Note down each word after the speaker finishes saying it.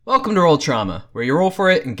Welcome to Roll Trauma, where you roll for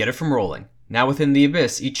it and get it from rolling. Now within the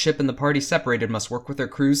Abyss, each ship in the party separated must work with their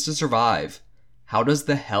crews to survive. How does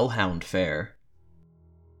the Hellhound fare?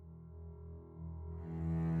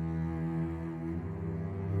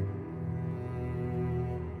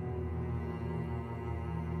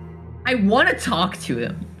 I want to talk to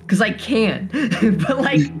him, because I can, but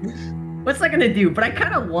what's that gonna do? But I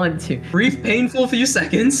kind of want to. Brief, painful few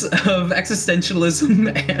seconds of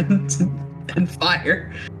existentialism and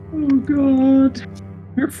fire. Oh god.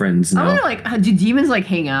 We're friends now. I want to do demons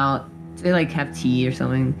hang out? Do they have tea or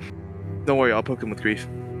something? Don't worry, I'll poke him with grief.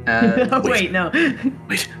 Wait, no.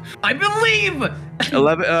 Wait. I believe!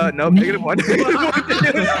 11, nope, -1.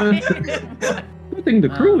 Good thing the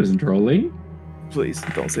crew isn't trolling. Please,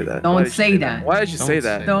 don't say that. Don't say that. Why did you say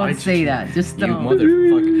that? Don't say that. Just You don't.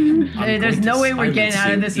 motherfucker. Hey, there's no way we're getting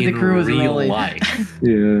out of this if the crew is rolling.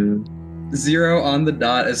 Yeah. 0 on the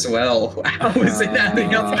dot as well. How is it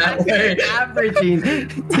adding up that way? Averaging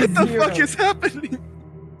What the fuck is happening?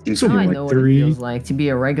 So I like know 3. what it feels like to be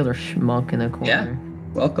a regular schmuck in a corner. Yeah.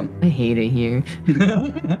 Welcome. I hate it here.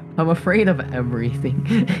 I'm afraid of everything.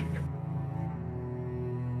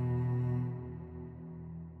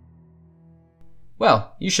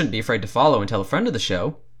 Well, you shouldn't be afraid to follow and tell a friend of the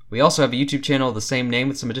show. We also have a YouTube channel of the same name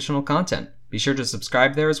with some additional content. Be sure to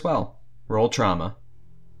subscribe there as well. Roll Trauma.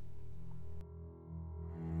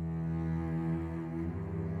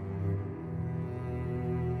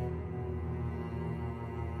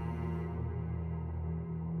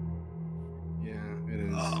 Yeah, it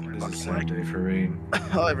is. Oh, It is fuck, a sad day for rain.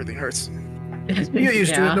 Oh, everything hurts. Get You're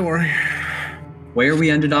used to it, don't worry. Where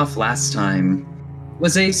we ended off last time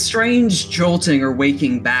was a strange jolting or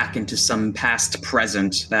waking back into some past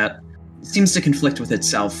present that seems to conflict with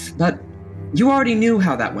itself, but you already knew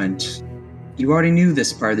how that went. You already knew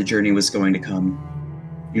this part of the journey was going to come.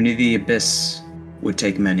 You knew the Abyss would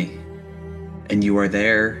take many. And you are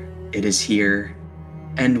there, it is here,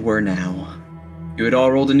 and we're now. You had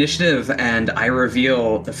all rolled initiative, and I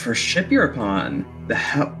reveal the first ship you're upon, the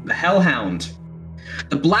Hellhound.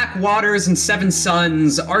 The black waters and 7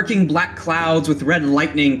 suns, arcing black clouds with red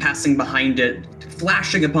lightning passing behind it,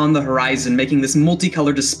 flashing upon the horizon, making this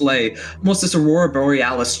multicolored display, almost this aurora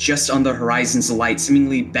borealis just on the horizon's light,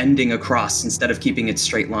 seemingly bending across instead of keeping its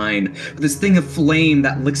straight line. With this thing of flame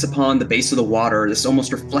that licks upon the base of the water, this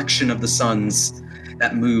almost reflection of the suns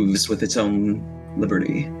that moves with its own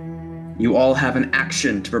liberty. You all have an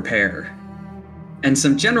action to prepare. And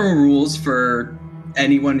some general rules for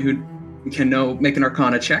anyone who can make an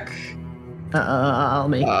Arcana check. I'll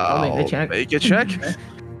make a check. Make a check.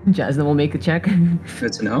 Jasmine will make a check.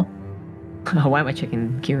 Good to know. Oh, why am I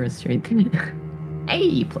checking Kira's straight?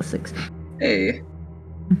 Hey, +6. Hey.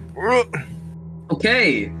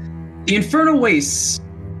 Okay. The Infernal Wastes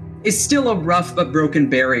is still a rough but broken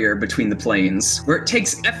barrier between the planes, where it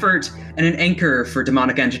takes effort and an anchor for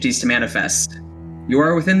demonic entities to manifest. You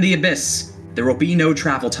are within the Abyss. There will be no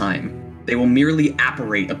travel time. They will merely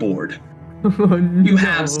apparate aboard. Oh, You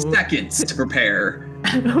have seconds to prepare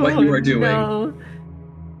what you are doing. No.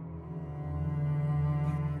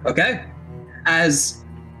 Okay? As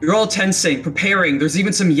you're all tensing, preparing, there's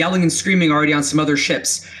even some yelling and screaming already on some other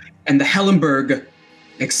ships, and the Hellenberg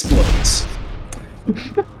explodes.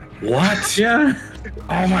 What? Yeah.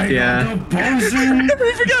 Oh my Yeah. god, the bosun!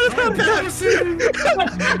 We forgot about that.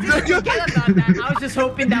 Forget about that. I was just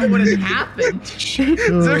hoping that wouldn't happen.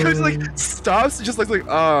 Zerko's stops and just like,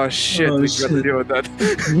 oh shit, Oh, we forgot to shit. deal with that.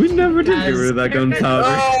 We never did get rid of that gunpowder.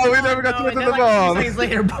 Oh, we never got to And the then, bomb. 2 seconds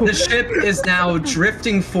later, boom. The ship is now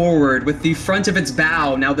drifting forward with the front of its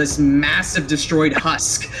bow now this massive destroyed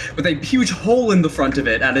husk with a huge hole in the front of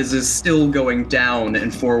it that is still going down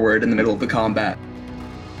and forward in the middle of the combat.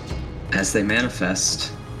 As they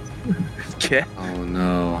manifest. Okay. Oh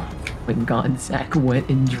no. My God, Zach went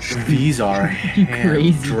and drew. These are You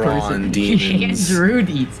crazy hand-drawn person. demons. He drew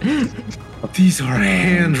these. These are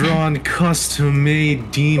hand-drawn, custom-made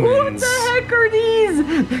What demons. the heck are these?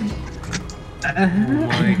 Oh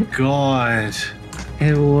my god.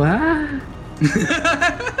 What?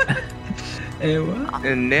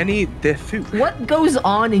 And Nanny Defu. What goes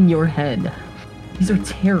on in your head? These are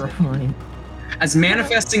terrifying. As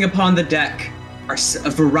manifesting upon the deck are a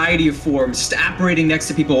variety of forms, just apparating next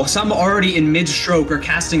to people, some already in mid-stroke or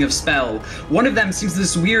casting of spell. One of them seems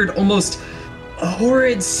this weird, almost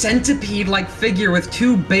horrid centipede-like figure with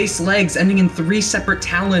 2 base legs ending in 3 separate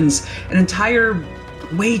talons, an entire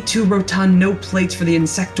way too rotund, no plates for the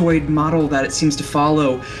insectoid model that it seems to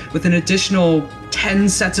follow, with an additional 10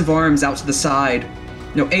 sets of arms out to the side.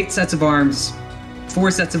 No, 8 sets of arms, 4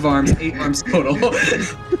 sets of arms, 8 arms total.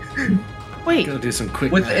 Wait. Go do some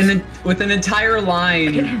quick with math. with an entire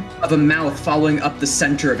line of a mouth following up the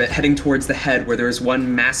center of it, heading towards the head, where there is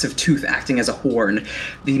one massive tooth acting as a horn.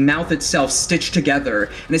 The mouth itself stitched together,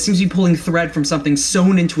 and it seems to be pulling thread from something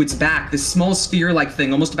sewn into its back. This small sphere-like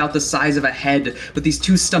thing, almost about the size of a head, with these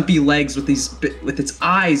two stumpy legs, with its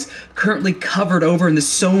eyes currently covered over in the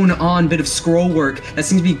sewn-on bit of scroll work that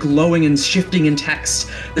seems to be glowing and shifting in text.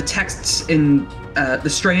 The texts in the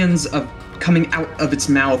strands of coming out of its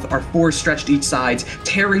mouth are 4 stretched each side,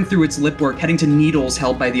 tearing through its lipwork, heading to needles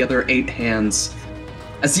held by the other 8 hands.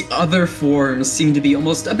 As the other forms seem to be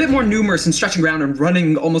almost a bit more numerous and stretching around and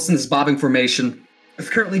running almost in this bobbing formation. With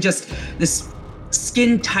currently just this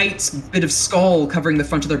skin-tight bit of skull covering the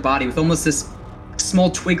front of their body, with almost this small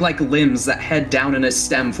twig-like limbs that head down in a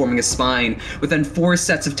stem forming a spine, with then 4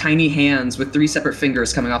 sets of tiny hands with 3 separate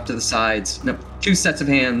fingers coming off to the sides. No, 2 sets of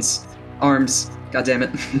hands, arms, god damn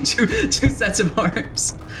it, two sets of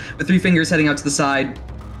arms, with 3 fingers heading out to the side,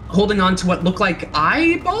 holding on to what look like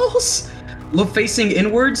eyeballs, facing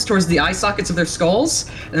inwards towards the eye sockets of their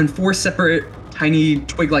skulls, and then 4 separate tiny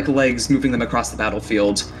twig-like legs moving them across the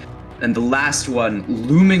battlefield. And the last one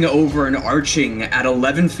looming over and arching at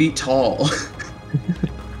 11 feet tall.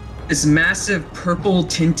 This massive purple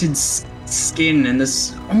tinted skin and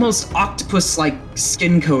this almost octopus-like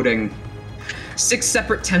skin coating. 6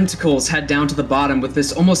 separate tentacles head down to the bottom, with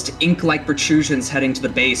this almost ink-like protrusions heading to the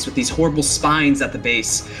base, with these horrible spines at the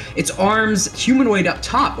base. Its arms humanoid up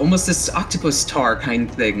top, almost this octopus tar kind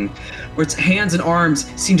of thing, where its hands and arms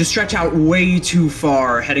seem to stretch out way too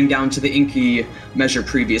far, heading down to the inky measure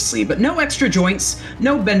previously. But no extra joints,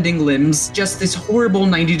 no bending limbs, just this horrible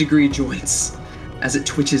 90-degree joints as it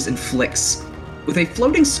twitches and flicks, with a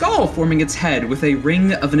floating skull forming its head with a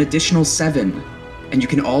ring of an additional 7. And you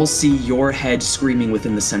can all see your head screaming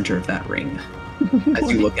within the center of that ring as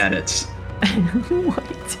you look at it. What?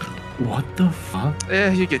 What the fuck?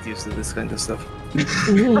 You get used to this kind of stuff.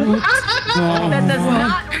 That does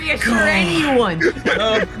not reassure anyone.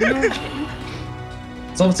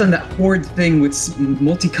 So all of a sudden, that horrid thing with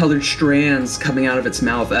multicolored strands coming out of its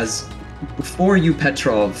mouth, as before you,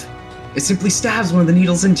 Petrov, it simply stabs one of the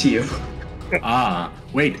needles into you.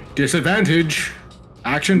 Wait, disadvantage.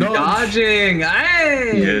 Action dodge. Dodging!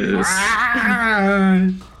 Hey! Yes.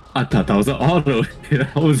 I thought that was an auto hit.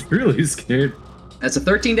 I was really scared. That's a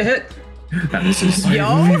 13 to hit. That misses. I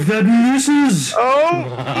believe that misses. Oh!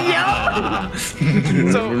 Yo!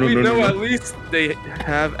 So we know at least they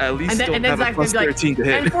have at least don't have a plus 13 to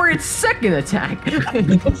hit. And for its second attack.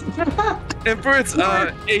 And for its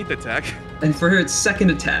 8th attack. And for its second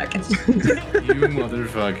attack, You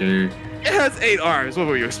motherfucker. It has 8 arms. What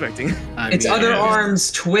were you expecting? its other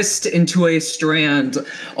arms twist into a strand,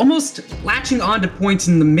 almost latching onto points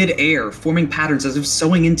in the mid-air, forming patterns as if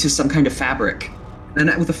sewing into some kind of fabric.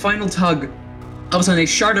 And with a final tug, all of a sudden a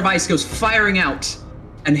shard of ice goes firing out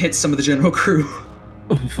and hits some of the general crew.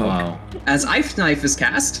 Oh, fuck. Wow. As Ice Knife is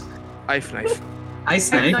cast. Ice knife.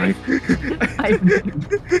 Ice Knife.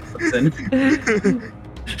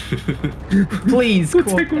 Please, We'll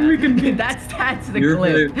quote take what we can that. get. That's the You're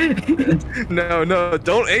clip. No,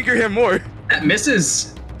 don't anger him more. That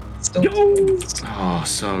misses. Still, Oh,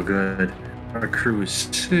 so good. Our crew is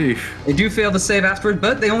safe. they do fail to save afterward,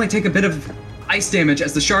 but they only take a bit of ice damage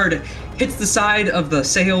as the shard hits the side of the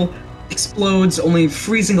sail, explodes, only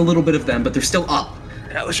freezing a little bit of them, but they're still up.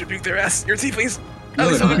 Alice should beat their ass. Your tieflings. No,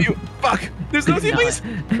 Alice, they're some of not. you. Fuck. There's no tieflings.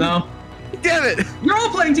 No. Damn it. You're all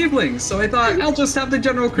playing tieflings, so I thought I'll just have the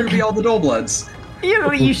general crew be all the Dullbloods.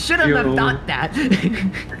 You shouldn't have Yo. thought that.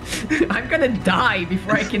 I'm gonna die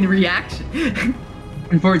before I can react.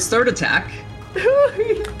 And for its third attack,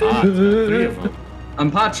 3 of them. on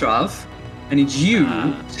Patrov, I need you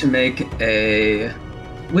to make a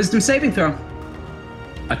wisdom saving throw.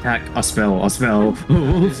 Attack. A spell. That's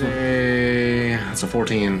a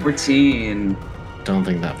 14. 14. Don't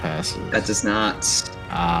think that passes. That does not.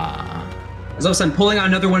 As all of a sudden pulling out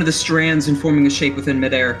another one of the strands and forming a shape within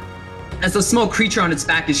midair. As the small creature on its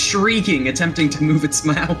back is shrieking, attempting to move its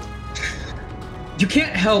mouth. You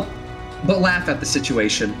can't help but laugh at the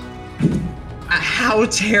situation. At how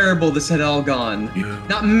terrible this had all gone. Yeah.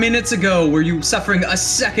 Not minutes ago were you suffering a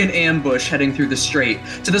second ambush heading through the strait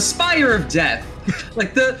to the Spire of Death.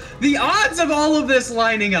 Like the odds of all of this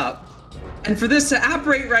lining up. And for this to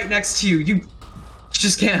apparate right next to you, you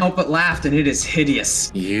just can't help but laugh, and it is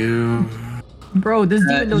hideous. You. Bro, this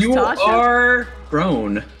demon knows You Tasha. are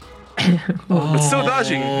prone. But still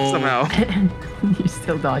dodging somehow. You're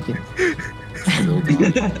still dodging.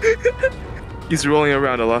 He's rolling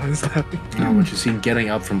around a lot and stuff. Now, what you see getting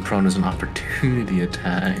up from prone is an opportunity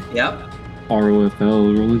attack. Yep.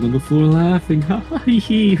 ROFL rolling on the floor laughing.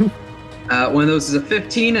 One of those is a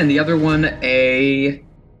 15, and the other one a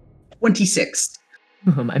 26.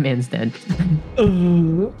 Oh, my man's dead.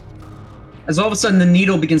 As all of a sudden the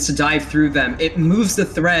needle begins to dive through them, it moves the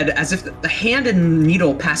thread as if the hand and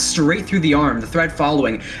needle pass straight through the arm, the thread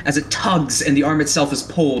following, as it tugs and the arm itself is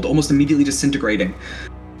pulled, almost immediately disintegrating.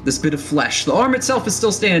 This bit of flesh. The arm itself is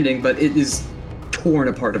still standing, but it is torn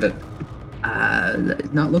apart of it.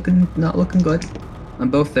 Not looking good on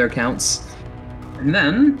both their counts. And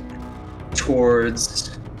then,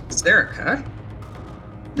 towards Zerika,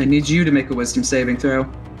 I need you to make a wisdom saving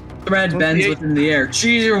throw. Thread bends within the air.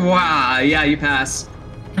 Wow, yeah, you pass.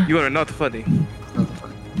 You are not funny. Not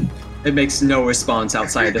funny. It makes no response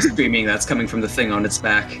outside the screaming that's coming from the thing on its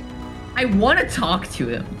back. I want to talk to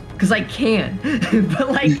him, because I can.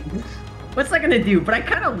 But, like, what's that going to do? But I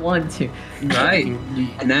kind of want to. Right.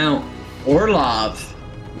 And now, Orlov,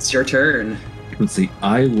 it's your turn. Let's see.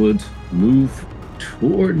 I would move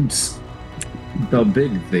towards the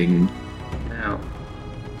big thing. Now,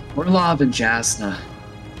 Orlov and Jasna.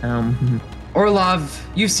 Orlov,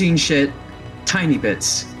 you've seen shit, tiny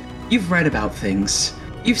bits. You've read about things.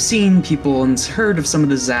 You've seen people and heard of some of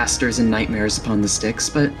the disasters and nightmares upon the Styx,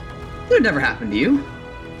 but it would never happen to you.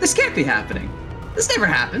 This can't be happening. This never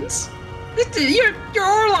happens. You're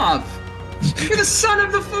Orlov. You're the son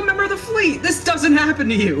of the member of the fleet. This doesn't happen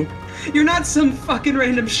to you. You're not some fucking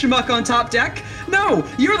random schmuck on top deck. No,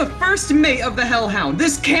 you're the first mate of the Hellhound.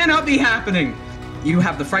 This cannot be happening. You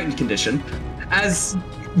have the frightened condition, as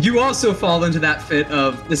you also fall into that fit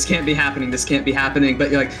of this can't be happening,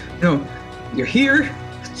 but you're like, no, you're here,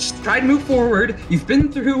 just try to move forward. You've been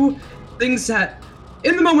through things that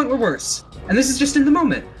in the moment were worse, and this is just in the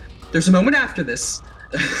moment. There's a moment after this.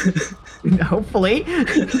 Hopefully.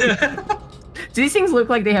 Do these things look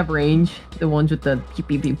like they have range? The ones with the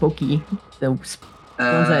pokey, the ones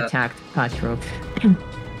that attacked Patro.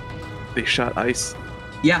 They shot ice.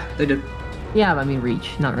 Yeah, they did. Yeah, I mean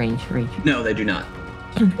reach, not range. No, they do not.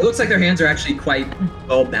 It looks like their hands are actually quite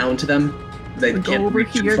well bound to them. They Go can't over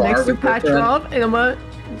reach too here far next to with their Patrov, and I'm gonna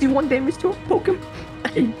do 1 damage to him. Poke him.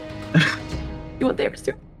 Do 1 damage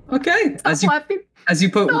to him. Okay. Stop laughing. As you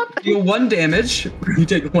deal 1 damage, you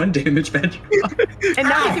take 1 damage, Patrov. And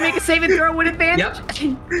now you can make a saving throw with advantage.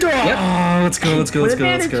 Yep. Oh, let's go.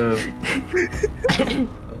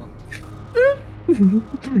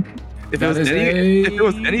 If it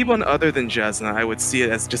was anyone other than Jasna, I would see it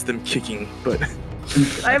as just them kicking, but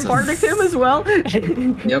I have Bardic him as well.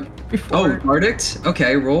 Yep. Oh, Bardic?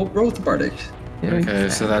 Okay, roll with the Bardic. Okay,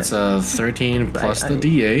 so that's a 13 plus the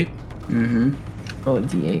D8. Mm-hmm. Oh,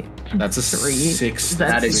 D8. That's a 3. 6.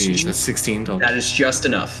 That's 16 total. That is just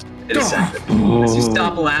enough. In a second. As you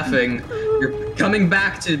stop laughing, you're coming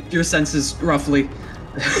back to your senses roughly.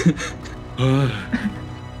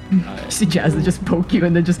 See Jazz just poke you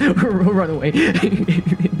and then just run away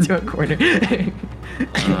into a corner.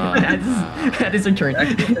 That is a turn.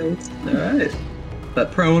 Alright.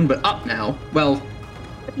 But prone, but up now. Well,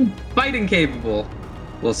 fighting capable,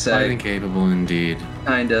 we'll say. Fighting capable indeed.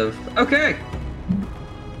 Kind of. Okay.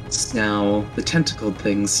 It's now the tentacled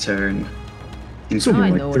thing's turn. I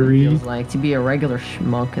know what it feels like to be a regular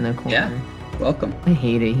schmuck in a corner. Yeah. Welcome. I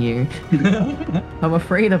hate it here. I'm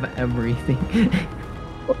afraid of everything.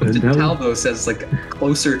 Talbo says, like,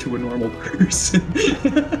 closer to a normal person.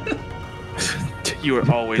 You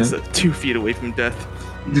are always 2 feet away from death.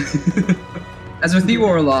 As with you,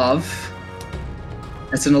 Orlov,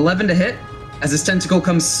 it's an 11 to hit, as his tentacle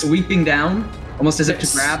comes sweeping down, almost as if to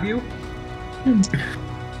grab you.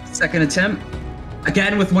 Second attempt.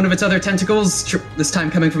 Again, with one of its other tentacles, this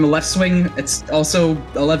time coming from a left swing, it's also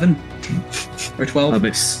 11 or 12.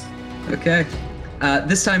 Miss. Okay.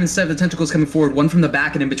 This time, instead of the tentacles coming forward, one from the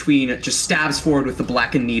back and in between, it just stabs forward with the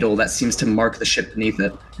blackened needle that seems to mark the ship beneath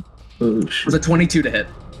it. Oh, shit. It's a 22 to hit.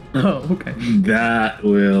 Oh, okay. That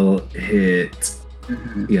will hit.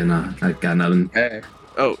 Mm-hmm. Yeah, no, I got nothing. Okay.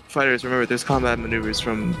 Oh, fighters, remember, there's combat maneuvers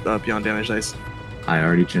from Beyond Damage Dice. I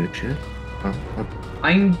already checked shit.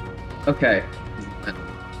 Okay.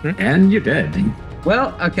 And you're dead.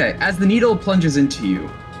 Well, okay. As the needle plunges into you,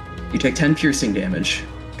 you take 10 piercing damage,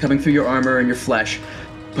 coming through your armor and your flesh.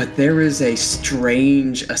 But there is a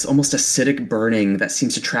strange, almost acidic burning that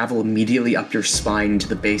seems to travel immediately up your spine to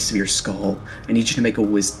the base of your skull. I need you to make a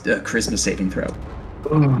charisma saving throw.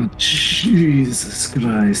 Oh, Jesus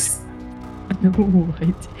Christ.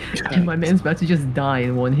 What? And my man's about to just die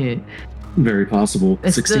in 1 hit. Very possible.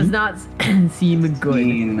 This 16? does not seem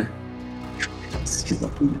good.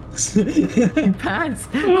 Pass.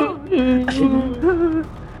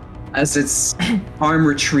 As its arm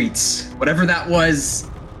retreats, whatever that was,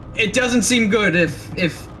 it doesn't seem good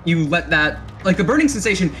if you let that like the burning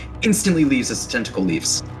sensation instantly leaves as the tentacle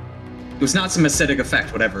leaves. It was not some acidic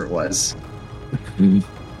effect, whatever it was.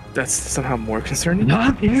 That's somehow more concerning.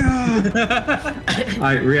 Not yeah.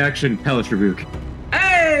 Alright, reaction, hellish rebuke.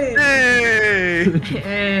 Hey! Hey!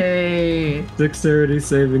 Hey! Dexterity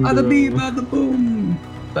saving Bada throw. bee, bada boom.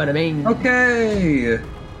 Bada bing. Okay.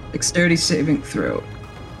 Dexterity saving throw.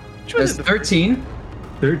 That's 13.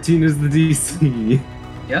 13 is the DC.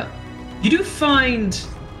 Yep. You do find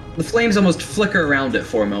the flames almost flicker around it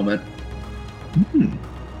for a moment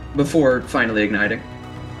before finally igniting.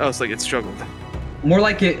 Oh, it's like it struggled. More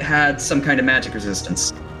like it had some kind of magic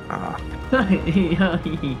resistance. Ah.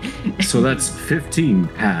 So that's 15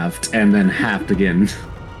 halved and then halved again.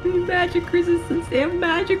 Magic resistance. They have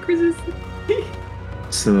magic resistance.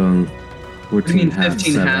 So 14 You mean halved,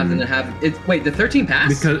 15 halved 7. and then halved? Wait, the 13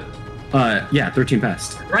 passed? Because, yeah, 13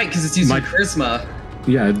 passed. Right, because it's using My- charisma.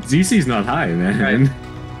 Yeah, DC's not high, man.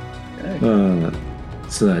 Okay.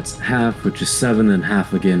 So that's half, which is 7, and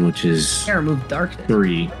half again, which is Can't remove darkness.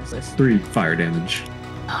 3. 3 fire damage.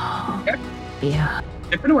 Oh, yeah.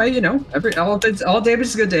 Different way, you know. All damage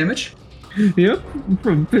is good damage. Yep,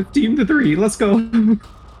 from 15 to 3. Let's go.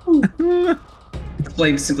 The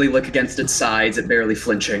flames simply lick against its sides, it barely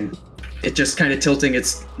flinching. It just kind of tilting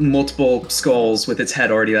its multiple skulls with its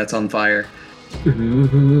head already that's on fire.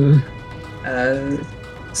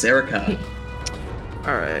 Zerika.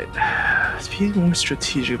 Alright. To be more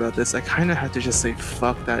strategic about this, I kind of have to just say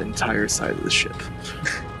fuck that entire side of the ship.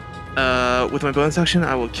 With my bonus action,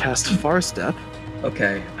 I will cast Far Step,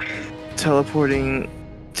 Okay. teleporting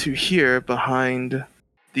to here behind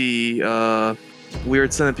the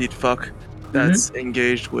weird centipede fuck that's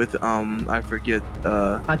engaged with I forget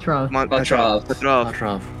Patrol. Petrov.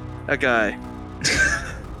 Petrov. That guy.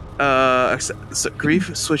 So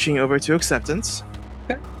grief switching over to acceptance.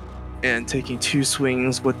 Okay. And taking 2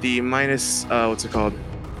 swings with the minus what's it called?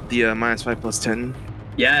 The -5+10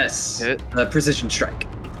 Yes. hit. Precision strike.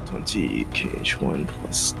 20 KH1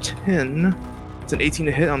 plus 10. It's an 18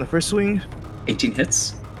 to hit on the first swing. 18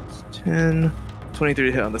 hits. 10. 23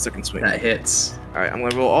 to hit on the second swing. That hits. Alright, I'm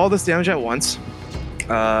gonna roll all this damage at once.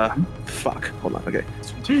 Fuck. Hold on, okay.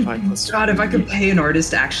 25 plus God, if I could pay an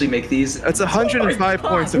artist to actually make these. That's 105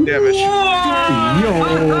 points of damage. Yo!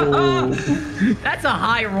 That's a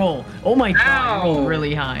high roll. Oh my god, Ow. rolled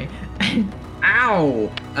really high.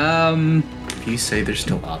 Ow. If you say they're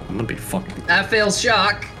still up, I'm gonna be fucking. That fails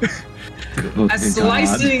shock. Oh, As thank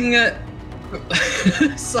God.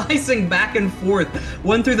 slicing back and forth,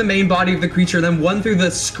 one through the main body of the creature, then one through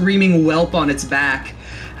the screaming whelp on its back,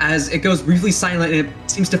 as it goes briefly silent and it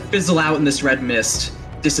seems to fizzle out in this red mist,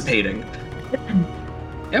 dissipating.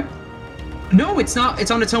 Yep. No, it's not.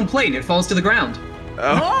 It's on its own plane. It falls to the ground.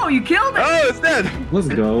 Oh, Oh, you killed it! oh it's dead! Let's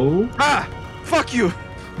go. Ah! Fuck you!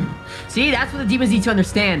 See, that's what the demons need to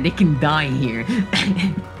understand. They can die here.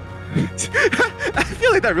 I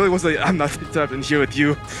feel like that really was like, I'm not trapped in here with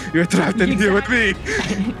you. You're trapped in here with me.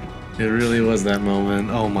 It really was that moment.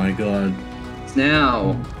 Oh my god.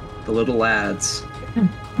 Now, the little lads.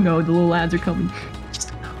 No, the little lads are coming.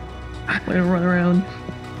 We're gonna run around.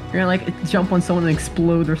 We're gonna like jump on someone and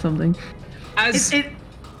explode or something. As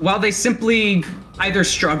while they simply either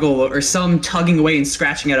struggle or some tugging away and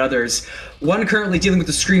scratching at others, one currently dealing with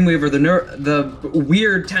the Screamweaver, the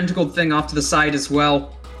weird tentacled thing off to the side as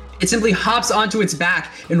well. It simply hops onto its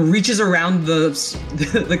back and reaches around the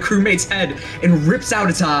crewmate's head and rips out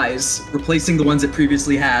its eyes, replacing the ones it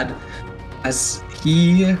previously had, as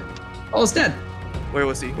he falls dead. Where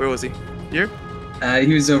was he? Where was he? Here?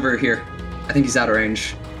 He was over here. I think he's out of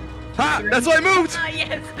range. Ha! That's why I moved! Ah,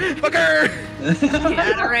 yes! Fucker!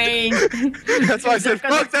 Out of range. That's why I said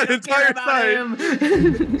fuck that entire side!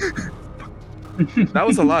 That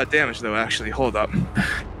was a lot of damage though, actually. Hold up.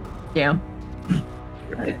 Yeah.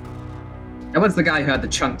 Right. That was the guy who had the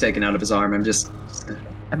chunk taken out of his arm. I'm just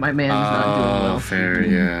And my man's not doing well. Fair,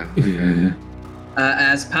 yeah. Yeah.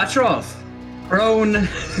 as Petrov, prone,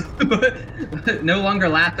 but no longer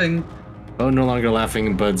laughing. Oh, no longer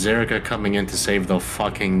laughing, but Zerika coming in to save the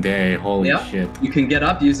fucking day. Holy Yep. shit. You can get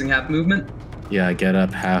up using half movement. Yeah, get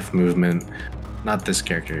up, half movement. Not this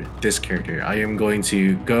character. This character. I am going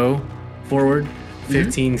to go forward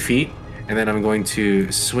 15 feet, and then I'm going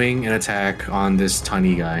to swing and attack on this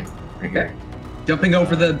tiny guy right here. Jumping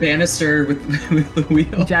over the banister with the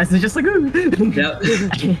wheel. Jazz is just like, ooh. Yep.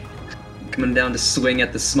 Coming down to swing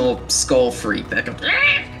at the small skull freak that comes.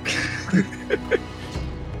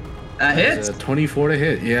 That hits. It's a 24 to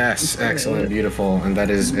hit. Yes, excellent, beautiful. And that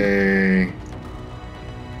is a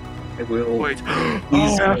I will. Wait.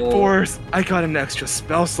 Please Oh, roll. force! I got an extra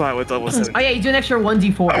spell slot with level 7. Oh yeah, you do an extra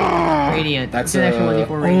 1d4 radiant. That's You do an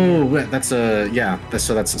extra 1d4 radiant. oh, wait, that's a yeah.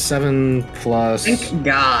 So that's a 7 plus. Thank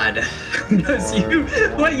God. Because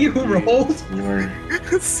what you rolled? 4.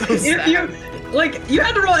 It's so You, sad. you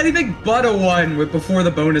had to roll anything but a 1 before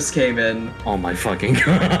the bonus came in. Oh my fucking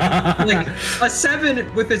god! Like a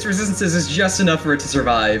 7 with its resistances is just enough for it to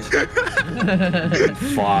survive. Fuck.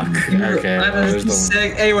 Okay. I'm well, there's the-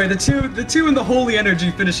 saying, anyway, the two in the holy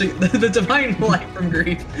energy finishing the divine light from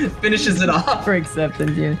grief finishes it off. For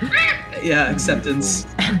acceptance, yeah. Yeah, acceptance.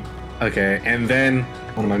 Okay, and then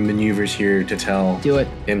one of my maneuvers here to tell Do it.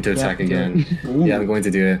 him to attack do it. again. Yeah, I'm going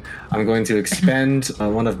to do it. I'm going to expend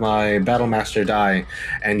one of my Battlemaster die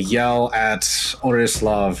and yell at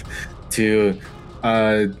Orislav to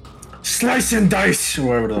slice and dice or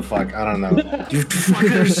whatever the fuck. I don't know. You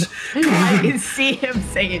fuckers! I can see him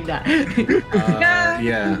saying that.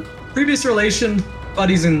 Yeah. Previous relation,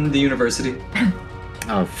 buddies in the university.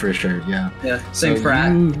 Oh, for sure. Yeah. Yeah, same So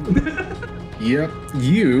frat. Yep.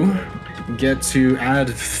 You get to add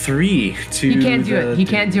 3 to. He can't do the- it. He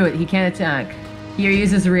can't do it. He can't attack. He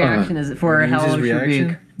uses a reaction as for uses Hellhound reaction?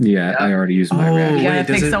 rebuke. Yeah, I already used my Oh, reaction. You gotta wait,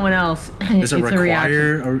 does pick it- someone else. Does it It's a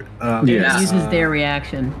reaction. require? Yeah. It uses their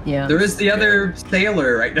reaction. Yeah. There is the other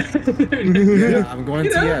sailor right now. Yeah, I'm going to.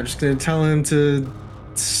 You know? Yeah, just gonna tell him to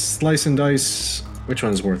slice and dice. Which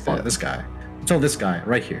one's worth it? This guy. Tell this guy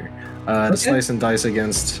right here. To Okay. slice and dice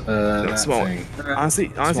against that small thing. Honestly,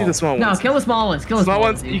 Small. the small No, ones. kill the small ones. Kill the Small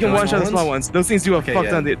ones, dude. you can Small one shot the small ones? ones. Those things do a Okay, fuck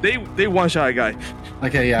yeah. ton. They one shot a guy.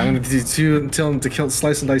 Okay, yeah, I'm gonna tell him to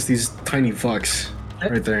slice and dice these tiny fucks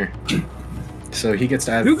right there. So he gets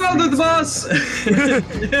to add. Who called 3 the to boss?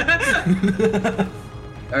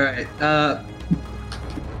 All right.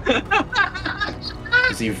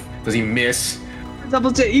 Does he miss?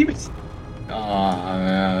 Double team.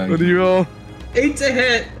 What do you roll? 8 to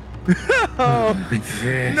hit. Oh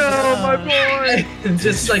no, my boy!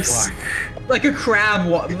 Just like Fuck. like a crab,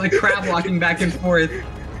 walking back and forth,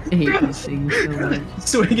 I hate these things so much.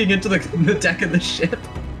 swinging into the deck of the ship.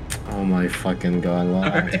 Oh my fucking god! Well,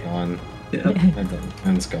 that's Alright. gone. Yeah.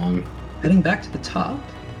 That's gone. Heading back to the top.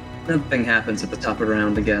 Another thing happens at the top of the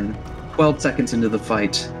round again. 12 seconds into the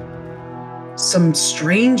fight. Some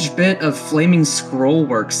strange bit of flaming scroll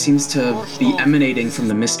work seems to be emanating from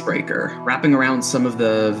the Mistbreaker, wrapping around some of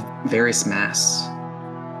the various masks.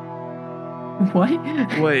 What?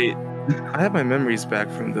 Wait, I have my memories back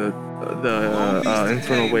from the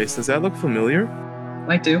Infernal Waste. Does that look familiar?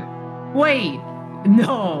 Might do. Wait.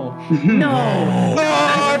 No. No. Oh,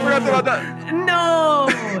 I forgot about that. No.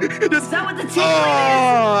 Is that what the team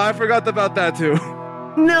Oh, I forgot about that too. is?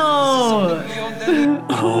 No.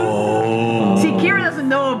 Oh. See, Kira doesn't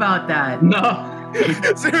know about that. No.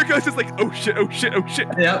 Zeriko's just like, oh shit, oh shit, oh shit.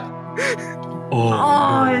 Yep.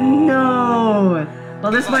 Oh no.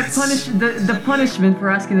 Well, this is my the punishment for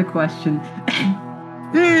asking the question.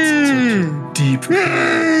 Deep.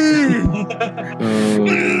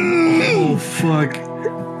 Oh fuck!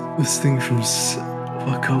 This thing from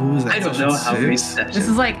fuck. What was that? I don't know how many Session sessions. This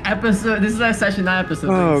is like episode. This is not session, not episode.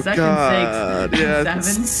 Oh session god, 6, yeah, 7.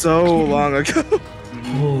 that's so long ago.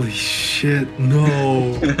 Holy shit!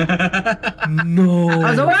 No! No! I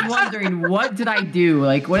was always wondering, what did I do?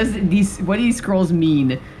 Like, what do these scrolls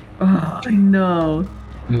mean? Oh no,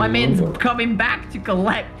 my man's coming back to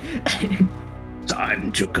collect.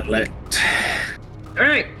 Time to collect. All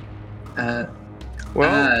right. Well,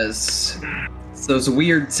 As it's those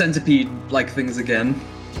weird centipede-like things again.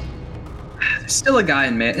 There's still a guy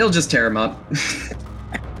in man. It'll just tear him up.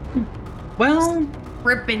 Well,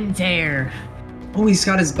 Rip and tear. oh, he's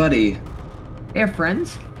got his buddy. They're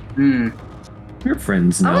friends. Hmm. We're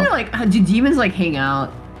friends I now. wonder, like, do demons like hang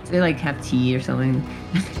out? Do they like have tea or something?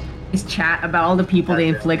 Just chat about all the people they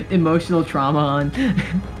inflict emotional trauma on.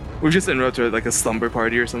 we're just en route to like a slumber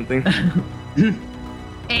party or something.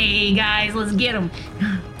 Hey guys, let's get them.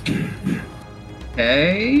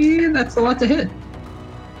 Okay, that's a lot to hit.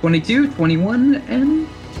 22, 21, and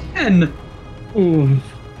 10.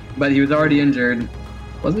 But he was already injured.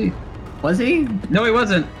 Was he? Was he? No, he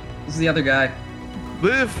wasn't. This is the other guy.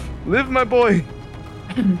 Live, my boy.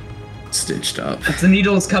 Stitched up. As the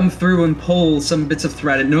needles come through and pull some bits of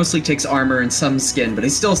thread, it mostly takes armor and some skin, but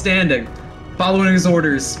he's still standing, following his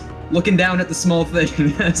orders, looking down at the small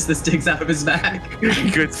thing as this digs out of his back.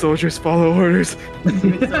 Good soldiers follow orders.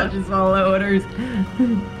 Soldiers follow orders.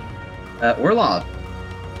 Orlov.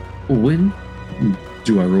 When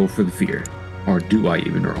do I roll for the fear? Or do I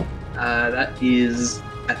even roll? That is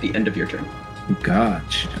at the end of your turn.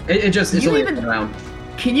 Gotch. It's You only even- one round.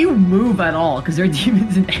 Can you move at all? Because there are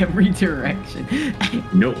demons in every direction.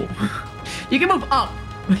 No. You can move up.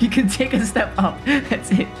 You can take a step up.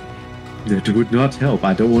 That's it. That would not help.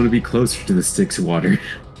 I don't want to be closer to the Styx water.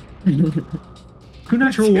 Two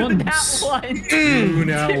natural Do ones. that one. Two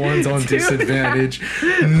now one's on Do disadvantage.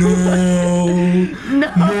 No.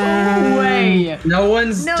 No way. No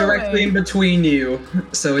one's No directly way. in between you,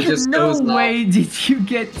 so it just No goes way did you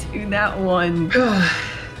get to that one.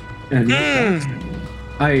 off. And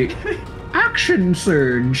I action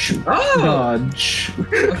surge. Oh! Dodge.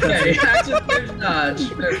 Okay, action surge dodge.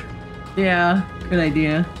 Yeah, good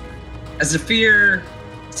idea. As the fear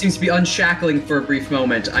seems to be unshackling for a brief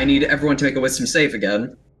moment, I need everyone to make a wisdom save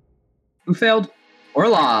again. Who failed?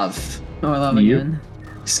 Orlov. Oh, I love Yep. again.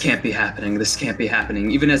 This can't be happening. This can't be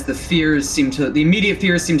happening. Even as the immediate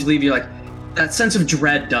fears seem to leave you, like, that sense of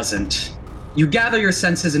dread doesn't. You gather your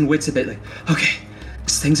senses and wits a bit, like, okay,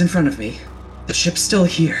 this thing's in front of me. The ship's still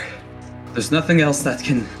here. There's nothing else that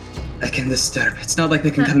can disturb. It's not like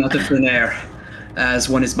they can come out of thin air as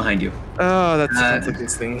one is behind you. Oh, that sounds like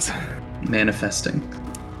these things. Manifesting.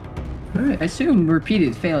 I assume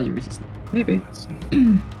repeated failures. Maybe.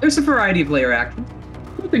 There's a variety of layer action.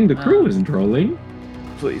 Good thing the crew isn't trolling.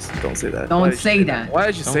 Please don't say that. Don't Why did you say that. Why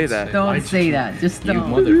did you say that? Don't Why'd say you- that. Just You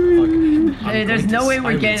don't. motherfucker. Hey, there's no way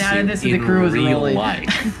we're getting out of this if the crew is rolling.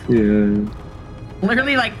 Yeah.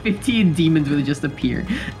 Literally like 15 demons would just appear.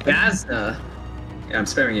 Gazna. Yeah, I'm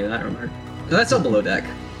sparing you that remark. That's still below deck.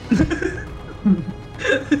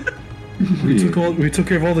 We took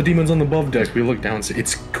care of all the demons on the above deck. We look down and say,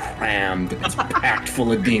 it's crammed. It's packed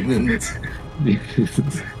full of demons.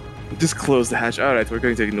 Just close the hatch. Alright, we're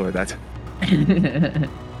going to ignore that.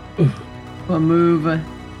 We'll move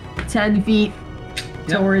 10 feet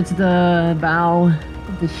towards the bow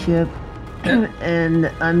of the ship. And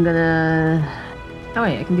I'm gonna... Oh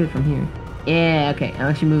wait, I can do it from here. Yeah, okay.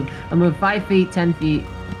 I'll move 5 feet, 10 feet,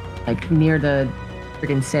 like near the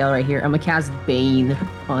freaking sail right here. I'm gonna cast Bane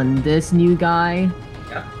on this new guy.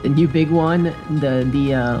 Yeah. The new big one. The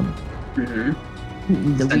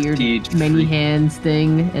Mm-hmm. weird Centipede many freak. hands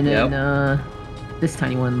thing. And then this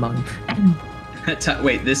tiny one on the bottom.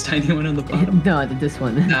 Wait, this tiny one on the bottom? No, this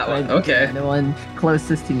one. That one, okay. Yeah, the one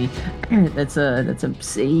closest to me. That's a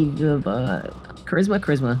save of charisma.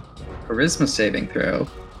 Charisma saving throw.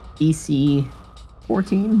 DC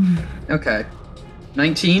 14. Okay.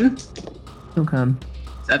 19? Okay.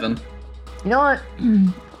 7. You know what?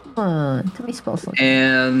 Too many spell slots.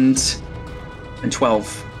 And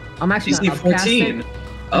 12. I'm actually DC gonna upcast 14. it.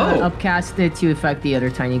 Oh, Upcast it to affect the other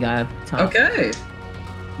tiny guy up top. okay.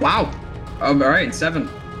 Wow. Alright, 7.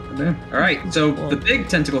 Okay. Alright, so the big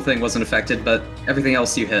tentacle thing wasn't affected, but everything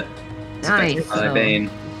else you hit. is affected Nice. by So Bane.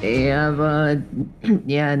 they have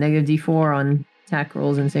negative D4 on attack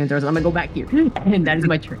rolls and saving throws. I'm gonna go back here, and that is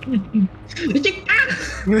my trick.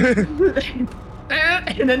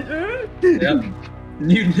 And then. Yep.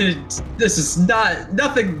 This is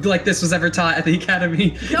nothing like this was ever taught at the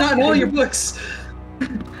academy. No. Not in all your books.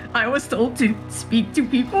 I was told to speak to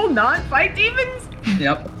people, not fight demons.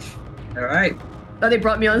 Yep. All right. Oh, they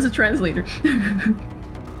brought me on as a translator.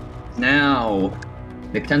 Now,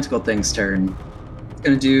 Big Tentacle Thing's turn. It's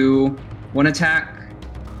gonna do one attack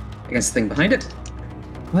against the thing behind it.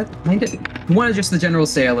 What? Behind it? One of just the general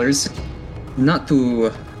sailors. Not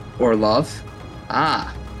to Orlov.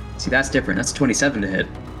 Ah. See, that's different. That's 27 to hit.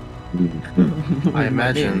 I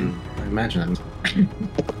imagine.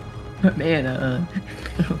 But man,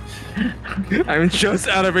 I'm just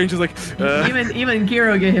out of range. Just like, even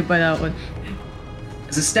Kiro get hit by that one.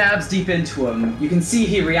 As it stabs deep into him, you can see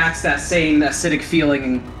he reacts to that same acidic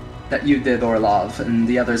feeling that you did, Orlov, and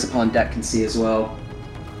the others upon deck can see as well.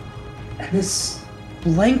 And this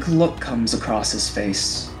blank look comes across his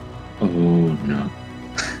face. Oh no.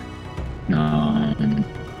 No.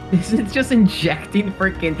 It's just injecting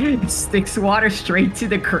freaking Styx water straight to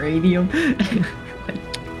the cranium.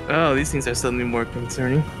 oh, these things are suddenly more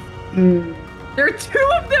concerning. There are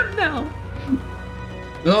 2 of them now.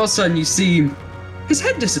 And all of a sudden, you see his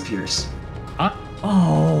head disappears.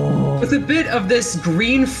 Oh. With a bit of this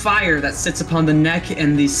green fire that sits upon the neck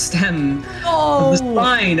and the stem of the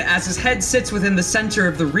spine as his head sits within the center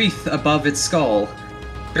of the wreath above its skull.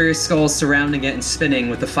 Various skulls surrounding it and spinning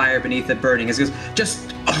with the fire beneath it burning as it goes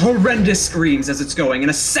just horrendous screams as it's going,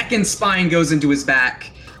 and a second spine goes into his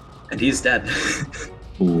back, and he's dead.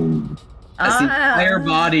 Ooh. As the entire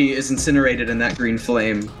body is incinerated in that green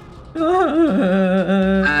flame.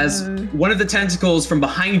 As one of the tentacles from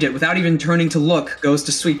behind it, without even turning to look, goes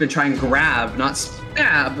to sweep and try and grab, not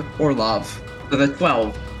stab, Orlov. For the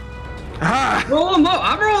 12. Ah,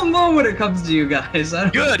 I'm rolling low when it comes to you guys.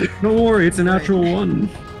 good. Don't worry, it's a natural one.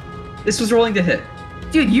 This was rolling to hit.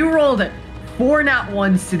 Dude, you rolled 4 nat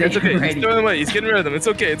ones today. It's okay. He's already. throwing them away. He's getting rid of them. It's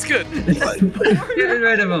okay. It's good. Getting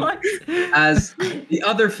rid of him. What? As the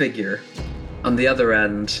other figure on the other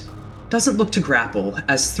end doesn't look to grapple,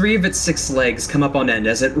 as 3 of its 6 legs come up on end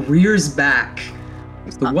as it rears back.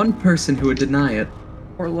 It's the one person who would deny it.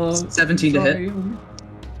 Or low. 17 to hit.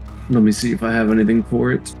 Let me see if I have anything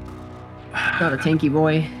for it. Not a tanky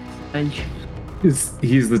boy. Bench. He's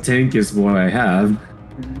the tankiest boy I have.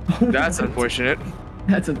 That's unfortunate.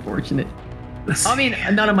 That's unfortunate. I mean,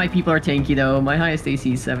 none of my people are tanky though. My highest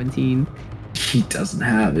AC is 17. He doesn't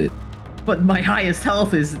have it. But my highest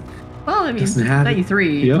health is, well, I mean, Doesn't have it.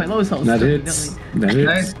 93. Yep, My lowest health is That 30. hits. That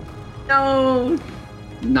hits. No.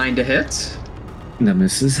 9 to hit. That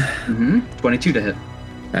misses. 22 to hit.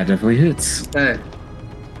 That definitely hits. Okay.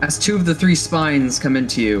 As 2 of the 3 spines come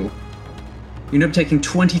into you, you end up taking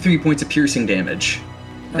 23 points of piercing damage.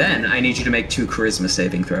 Then I need you to make 2 charisma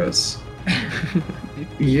saving throws.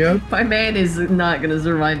 Yep. My man is not gonna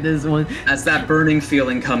survive this one. As that burning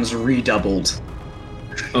feeling comes redoubled.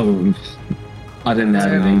 Oh, I didn't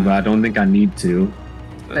have anything, but I don't think I need to.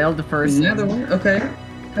 Failed the first Another one. one. Okay.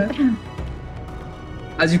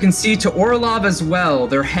 As you can see, to Orlov as well,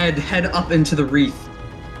 their head up into the wreath.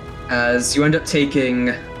 As you end up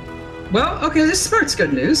taking, well, okay, this part's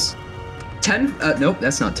good news. 10. Nope,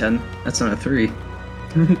 that's not 10. That's not a 3.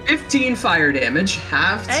 15 fire damage,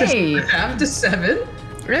 half to 7.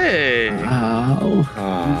 Hey. Ow.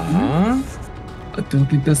 I don't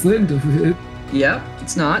think that's the end of it. Yep,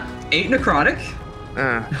 it's not. 8 necrotic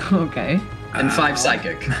Okay. and 5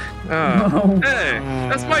 psychic. Oh. Hey,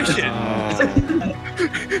 that's my shit.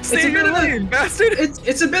 Stay in a bit your of a- lane, bastard.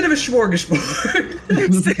 It's a bit of a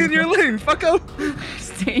smorgasbord. Stay in your lane, fucko.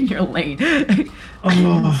 Stay in your lane.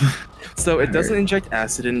 Oh. So it doesn't inject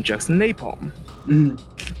acid, it injects napalm.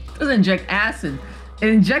 Doesn't inject acid. It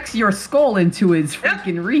injects your skull into its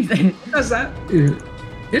freaking reason. Does that?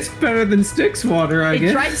 It's better than Styx water, I It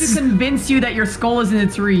guess. tried to convince you that your skull is in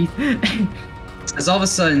its wreath. As all of a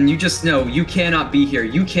sudden, you just know you cannot be here.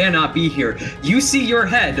 You cannot be here. You see your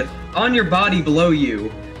head on your body below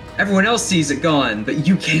you. Everyone else sees it gone, but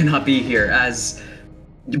you cannot be here as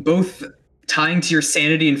both tying to your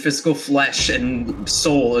sanity and physical flesh and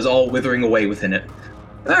soul is all withering away within it.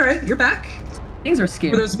 All right, you're back. Things are For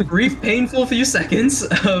scary. those brief, painful few seconds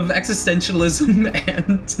of existentialism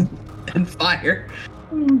and fire.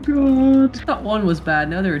 Oh god. I thought one was bad,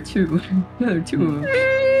 now there are 2. Now there are 2 of them.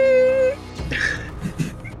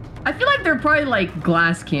 I feel like they're probably like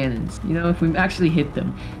glass cannons, you know, if we actually hit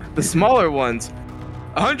them. The smaller ones,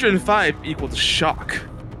 105 equals shock,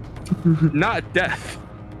 not death.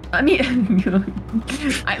 I mean,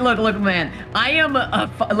 look, man. I am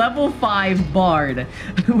a level 5 bard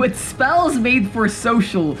with spells made for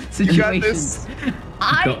social situations.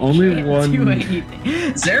 I The only can't one- do anything.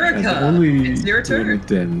 Zerika, Only it's your turn.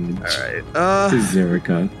 damage. Alright, Is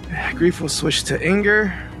Zerika. grief will switch to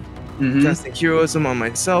anger, casting heroism on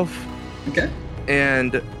myself, Okay.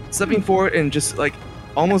 and stepping forward and just like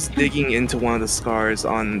almost digging into one of the scars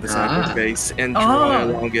on the side of her face and drawing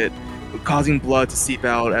along it, causing blood to seep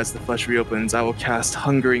out as the flesh reopens. I will cast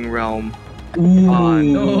Hungering Realm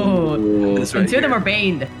on Oh, this and right 2 of them here. are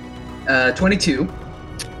baned. 22.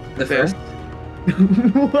 The Fail. first.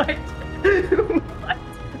 What?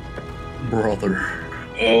 Brother.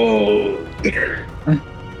 Oh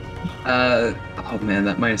man,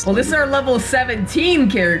 that minus. Well, this is our level 17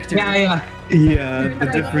 character. Yeah. Yeah, the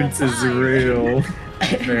difference is real.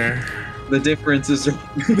 Fair. The difference is.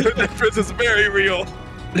 The difference is very real.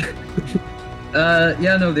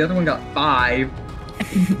 Yeah, no, the other one got 5.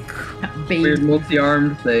 Baned. Weird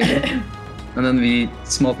multi-armed thing. And then the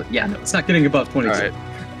small. Yeah, no, it's not getting above 22. Alright.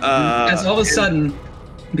 As all of a sudden,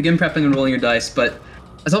 begin prepping and rolling your dice, but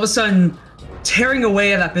as all of a sudden, tearing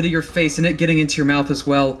away at that bit of your face and it getting into your mouth as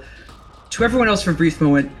well, to everyone else for a brief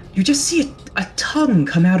moment, you just see a tongue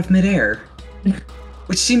come out of midair,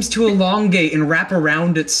 which seems to elongate and wrap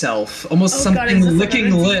around itself, almost Oh, God, something is this licking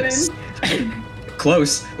another lips. demon?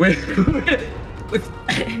 Close. With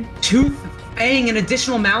tooth, fang, and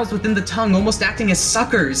additional mouths within the tongue, almost acting as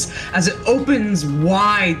suckers, as it opens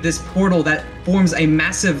wide this portal that forms a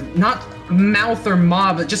massive, not mouth or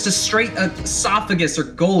maw, but just a straight esophagus or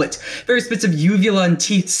gullet. Various bits of uvula and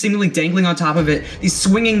teeth seemingly dangling on top of it, these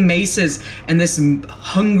swinging maces, and this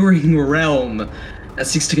hungering realm that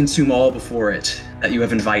seeks to consume all before it that you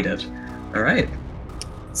have invited. All right.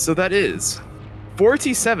 So that is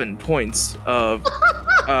 47 points of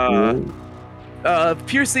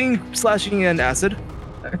piercing, slashing, and acid.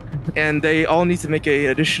 and they all need to make an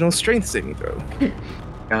additional strength saving throw.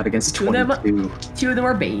 God, against Two of them- 22. 2 of them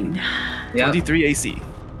are Bane. Yeah, 23 AC.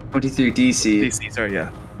 23 DC. AC, sorry, yeah.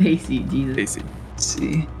 AC, Jesus. AC. Let's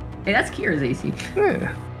see. Hey, that's Kira's AC.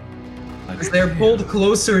 Yeah. As they're pulled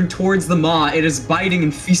closer and towards the maw, it is biting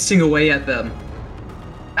and feasting away at them.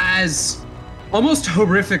 As, almost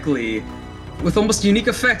horrifically, with almost unique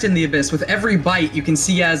effect in the abyss, with every bite you can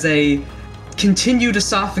see as a continued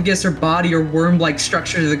esophagus or body or worm-like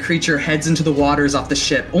structure of the creature heads into the waters off the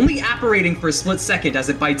ship, only apparating for a split second as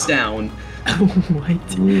it bites down. What?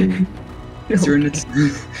 As you're in its...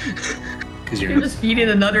 Because You're just feeding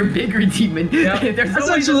another bigger demon. Yeah, There's always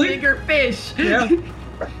a essentially. bigger fish. Yeah.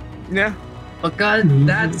 Yeah. But God,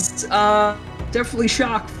 that's definitely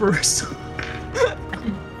shock first.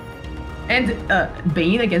 And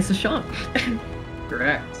Bane against the Shark.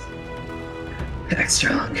 Correct. Extra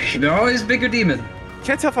strong. They're always bigger demon.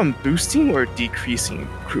 Can't tell if I'm boosting or decreasing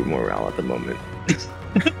crew morale at the moment.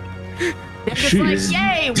 They're just She like, is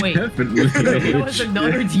yay! Wait, Definitely. that was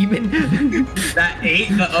another demon. That ate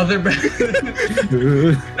the other.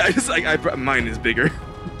 I just like mine is bigger.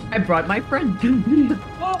 I brought my friend.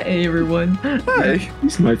 Hey everyone. Hi.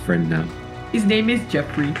 He's my friend now. His name is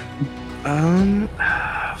Jeffrey.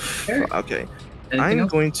 Okay. Anything I'm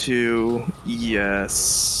else? going to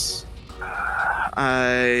yes.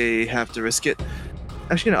 I have to risk it.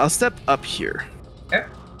 Actually, no, I'll step up here. Okay.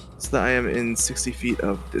 So that I am in 60 feet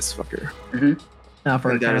of this fucker. For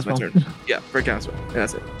a And that is my counterspell. turn. Yeah, for a counterspell. And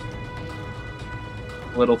that's it.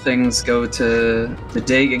 Little things go to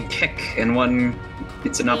dig and kick, and one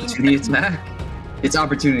gets an opportunity attack. It's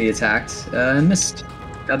opportunity attacked. Missed.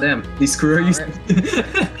 Goddamn. These crew are used.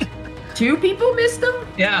 2 people missed him?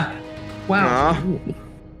 Yeah. Wow. Aw.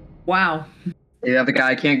 Wow. The other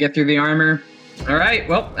guy can't get through the armor. All right.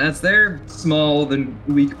 Well, that's their small then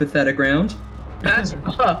weak, pathetic round. That's.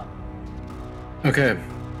 Okay.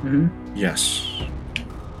 Mhm. Yes.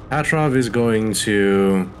 Patrov is going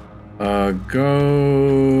to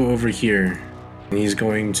go over here. And he's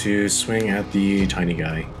going to swing at the tiny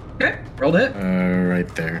guy. Okay. Rolled it. Right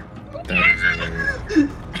there. That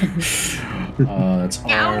is that's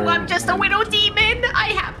Ow, I'm just a widow demon. I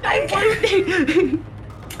have no wound.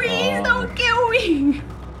 Please don't kill me.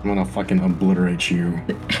 I'm gonna fucking obliterate you.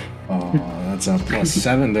 That's a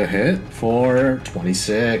 +7 to hit for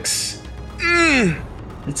 26.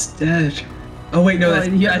 It's dead. Oh wait, no, that's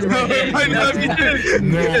yeah, that's no, It might not be dead.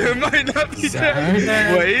 No. It might not be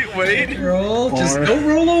dead. Wait. Roll. Just Or- don't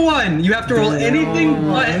roll a 1. You have to roll anything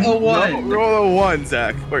but a No, 1. roll a 1,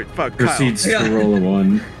 Zach. Wait, fuck. Kyle. Proceeds Yeah. to roll a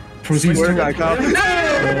 1. Proceeds Where to did I come?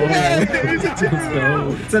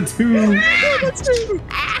 It's a 2.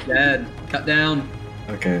 Dead. Cut down.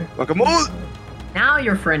 Okay. Guacamole. Now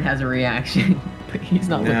your friend has a reaction, but he's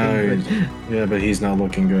not Now looking he's- good. Yeah, but he's not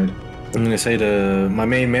looking good. I'm gonna say to my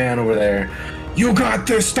main man over there, "You got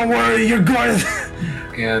this. Don't worry. You're good."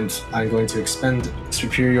 And I'm going to expend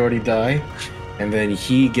superiority die, and then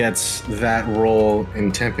he gets that roll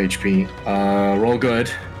in temp HP. Roll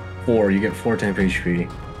good. 4. You get 4 temp HP.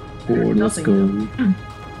 4, let's Nothing. go.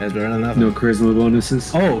 That's better than nothing. No charisma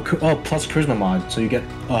bonuses. Oh, plus charisma mod, so you get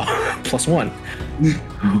 +1.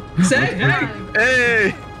 Say, hey.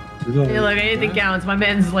 Hey. Hey, look, anything counts. My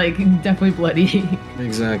man's like definitely bloody.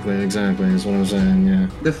 Exactly. Is what I'm saying. Yeah.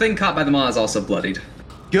 The thing caught by the maw is also bloodied.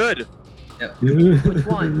 Good. Which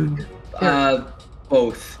one?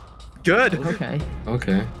 Both. Good. Okay.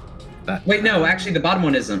 Okay. Wait, no, actually, the bottom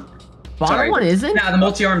one isn't. Bottom Sorry. one isn't? Nah, the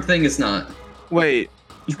multi-arm thing is not. Wait.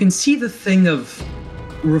 You can see the thing of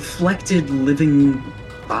reflected living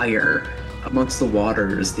fire amongst the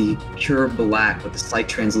waters, the pure black with the slight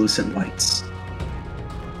translucent whites.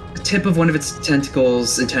 The tip of one of its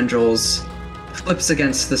tentacles and tendrils flips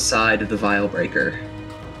against the side of the vial breaker,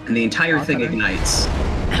 and the entire Vial thing cutter. ignites.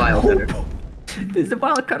 Vial cutter. Does the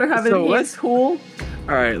vial cutter have an So enhanced tool?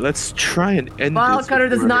 All right. Let's try and end Vial this. cutter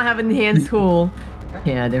does before- not have an enhanced tool.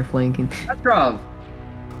 Yeah, they're flanking. Petrov.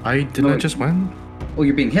 I did not just win. Oh,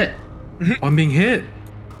 you're being hit. I'm being hit.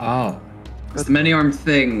 Oh. It's the many-armed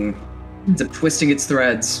thing. It's twisting its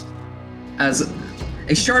threads. As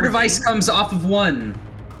a shard of ice comes off of one.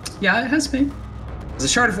 Yeah, it has been. As a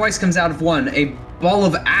shard of ice comes out of one, a ball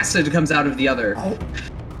of acid comes out of the other.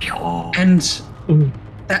 And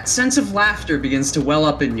that sense of laughter begins to well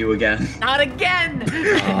up in you again. Not again!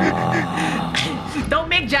 Don't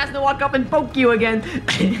make Jasmine walk up and poke you again.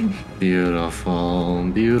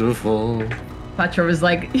 Beautiful. Petra was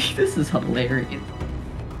like, this is hilarious.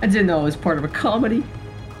 I didn't know it was part of a comedy.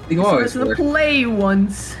 You I saw always this in a were. play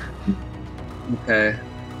once. Okay.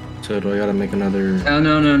 So do I gotta make another? Oh,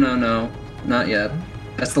 no. Not yet.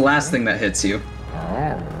 That's the last thing that hits you.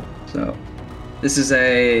 So, this is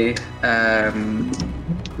a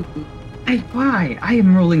why? I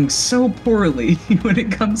am rolling so poorly when it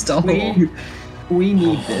comes to all. We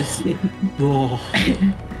need this. Oh.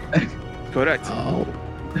 Correct. Oh.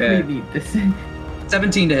 Okay. We need this.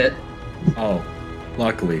 17 to hit. Oh,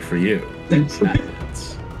 luckily for you. Okay.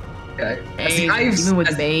 As the ice, Even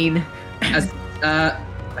with Bane. I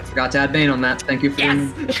forgot to add Bane on that. Thank you for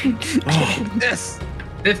Oh, Yes.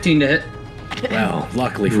 15 to hit. well,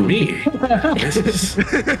 luckily for me. This is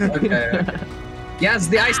Okay. Yes,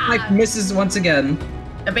 the ice knife misses once again.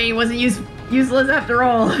 The Bane wasn't useless after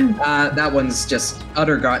all. That one's just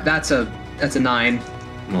utter That's a 9.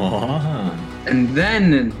 oh. And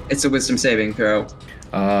then it's a wisdom saving throw.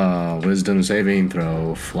 Wisdom saving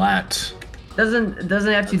throw flat. Doesn't it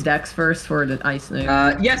have to dex first for the ice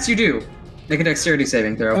knife? Yes, you do. Make a dexterity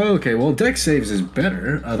saving throw. Okay, well, dex saves is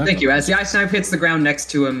better. Thank you. As the ice knife hits the ground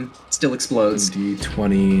next to him, still explodes.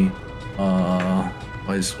 D20.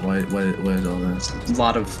 What is all this? A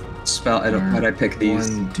lot of spell. Why'd I pick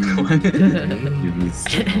these?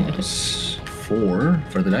 1d plus 4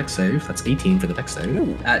 for the dex save. That's 18 for the dex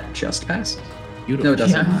save. That just passed. Beautiful. No, it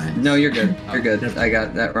doesn't. Yeah. No, you're good. You're good. I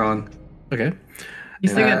got that wrong. Okay. You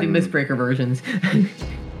still got the Um, Mistbreaker versions.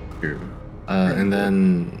 And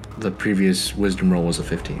then the previous wisdom roll was a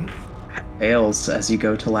 15. Fails as you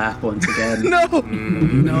go to laugh once again. No.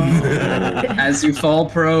 No. As you fall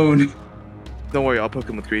prone. Don't worry, I'll poke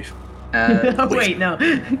him with grief. Wait, no.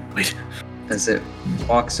 Wait. As it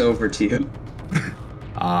walks over to you.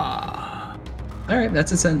 Ah. Alright,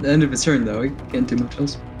 that's the end of his turn, though. He can't do much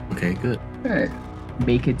else. Okay, good. Alright.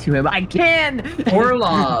 Make it to him. I can!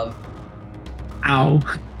 Orlov. Ow.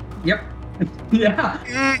 Yep.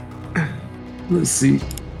 Yeah. Let's see.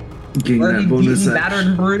 Getting Bloody, that bonus beaten, battered,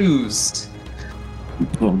 action. bruised.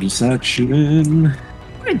 Bonus action.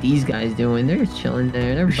 What are these guys doing? They're just chilling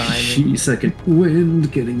there. They're vibing. Second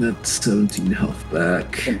wind, getting that 17 health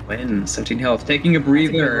back. Can win. 17 health. Taking a That's a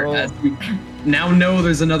good breather roll. as you now know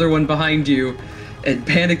there's another one behind you, and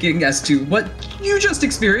panicking as to what you just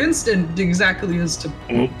experienced and exactly as to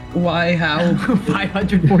why, how.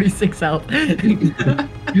 546 health.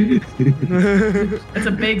 That's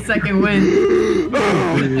a big second win.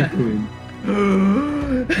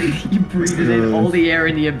 You breathed in all the air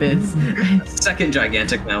in the abyss. Second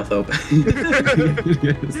gigantic mouth open.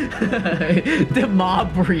 The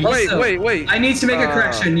mob breathes. Wait. I need to make a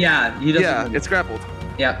correction. Yeah, he doesn't. Yeah, it's grappled.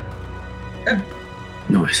 Yeah.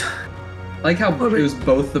 Nice. I like how it was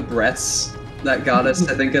both the breaths that got us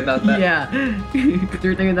to think about that. Yeah.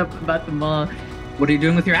 They're thinking about the mob. What are you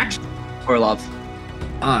doing with your action, Orlov?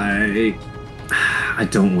 I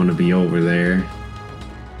don't want to be over there.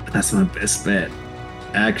 That's my best bet.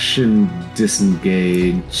 Action,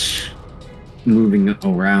 disengage, moving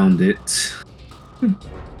around it.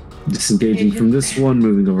 Disengaging from this one,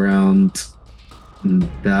 moving around. And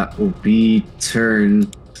that will be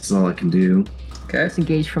turn. That's all I can do. Okay.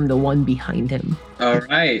 Disengage from the one behind him. All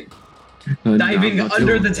right. No, Diving I'm not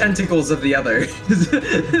under doing the tentacles of the other.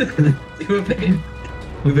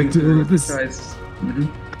 Moving doing this. twice.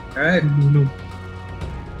 All right. No.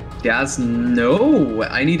 Yes. No.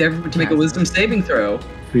 I need everyone to make a wisdom saving throw.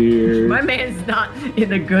 Fear. My man's not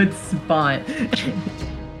in a good spot.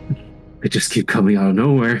 They just keep coming out of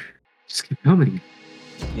nowhere. Just keep coming.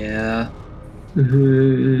 Yeah.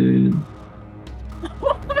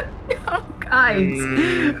 Oh, guys.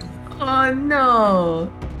 Oh, no.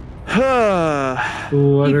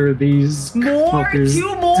 What are these More? fuckers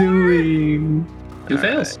 2 more? doing? 2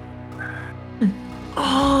 fails.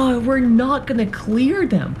 Oh, we're not gonna clear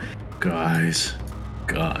them. Guys,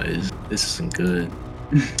 this isn't good.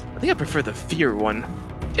 I think I prefer the fear one.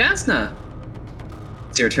 Jasna.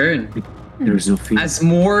 It's your turn. There's no fear. As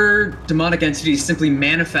more demonic entities simply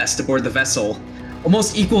manifest aboard the vessel,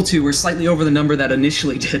 almost equal to or slightly over the number that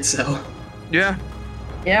initially did so. Yeah.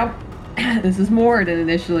 Yep. This is more than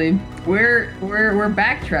initially. We're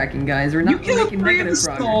backtracking, guys. We're You not killed making 3 of the negative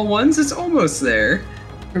small progress. ones. It's almost there.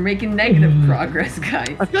 We're making negative progress,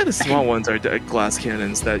 guys. I feel like the small ones are glass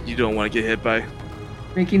cannons that you don't want to get hit by.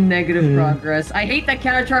 Making negative progress. I hate that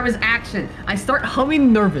counter charm is action. I start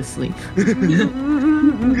humming nervously. Yeah.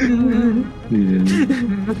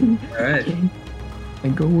 All right. I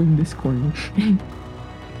go in this corner.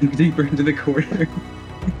 Deeper into the corner.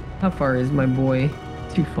 How far is my boy?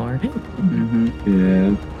 Too far.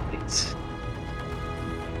 Mm-hmm.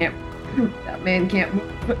 Yeah. That man can't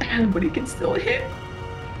move, but he can still hit.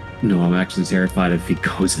 No, I'm actually terrified if he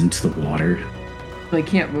goes into the water. I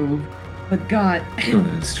can't move. But God, Oh,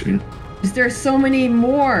 that's true. there's so many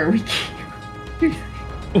more. We can't.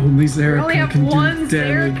 Only We Zerika only have can one do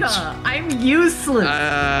damage. Zerika. I'm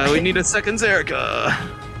useless. We need a second Zerika.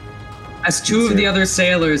 As two of the other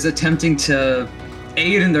sailors attempting to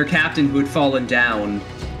aid in their captain who had fallen down,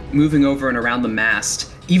 moving over and around the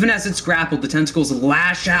mast. Even as it's grappled, the tentacles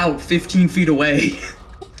lash out 15 feet away.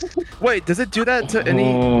 Wait, does it do that to any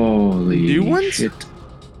Holy new ones? shit.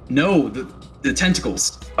 No, the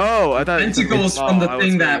tentacles. Oh, I thought Tentacles from the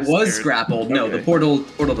thing that was scared. grappled. No, the Okay. portal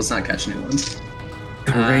does not catch new ones.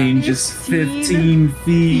 The range is 15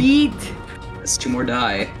 feet. Eat. That's 2 more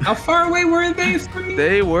die. How far away were they from me?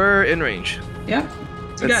 They were in range. Yeah.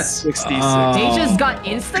 That's Yes. 66. They just got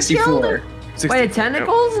insta-killed 64. 60. by the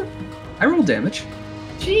tentacles? I rolled damage.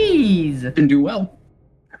 Jeez. Didn't do well.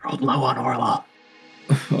 I rolled low on Orla.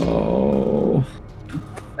 Oh.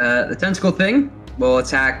 The tentacle thing will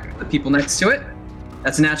attack the people next to it.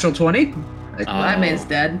 That's a natural 20. That man's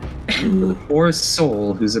dead. Or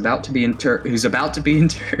soul who's about to be interred.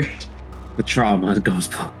 The trauma goes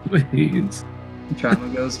both ways. Trauma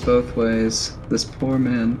goes both ways. This poor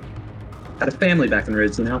man had a family back in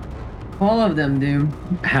Riz, you know? All of them do,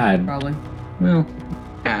 Had. probably. Well,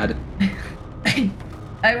 had.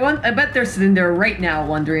 I bet they're sitting there right now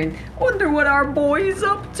wondering, wonder what our boy's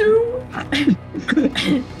up to?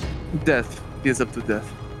 Death. He is up to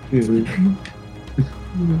death.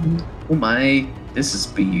 Oh my, this is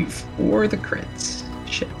before the crits.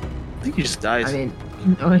 Shit. I think he just dies. I mean,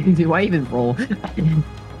 do I even roll? In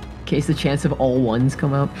case the chance of all ones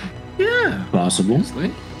come up. Yeah, Possible.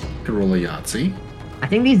 honestly. Could roll a Yahtzee. I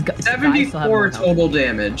think these guys still have 74 more health. total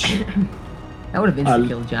damage. That would have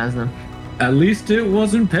insta-killed Jasna. At least it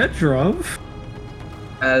wasn't Petrov.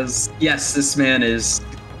 As, yes, this man is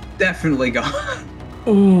definitely gone.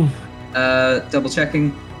 Oh. Double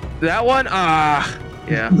checking. That one?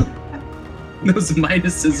 Yeah. Those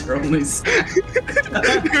minuses are only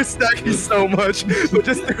You're stacking so much, but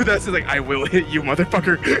just do that. So like, I will hit you,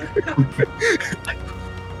 motherfucker.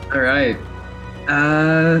 All right.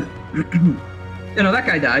 That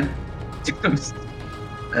guy died.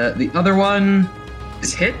 The other one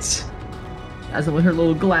is hit. Jasna with her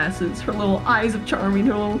little glasses, her little eyes of charming,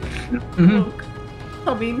 her little cloak,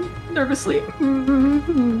 humming nervously.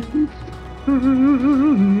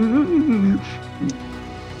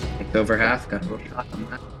 Over half. Got a little shot on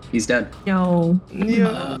that. He's dead. No.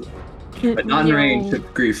 Yeah. But not in No. range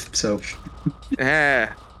of grief, so.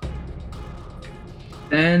 Yeah.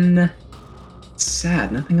 Then.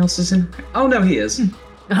 Sad. Nothing else is in. Oh, no, he is.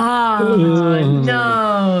 Ah,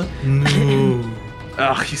 no. No.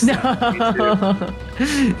 Oh, you suck.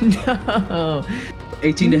 No.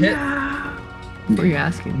 18 to hit. What are you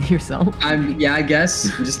asking yourself? I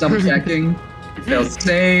guess. I'm just double checking. Failed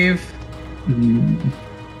save.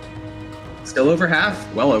 Still over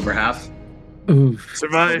half. Well over half. Oof.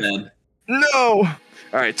 Survive. Still dead. No. All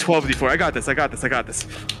right, 12d4. I got this.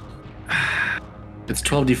 It's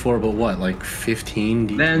 12d4, but what, like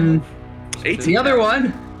 15? Then 18. the other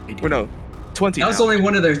one. Or no, 20. That was now. only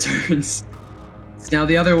one of their turns. Now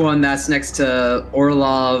the other one that's next to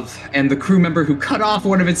Orlov and the crew member who cut off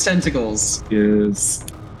one of its tentacles. Yes.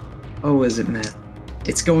 Oh, is it, man?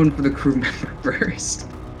 It's going for the crew member first.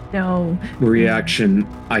 No. Reaction.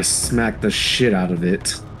 I smacked the shit out of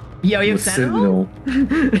it. Yo, you have with Sentinel?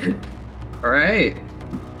 All right.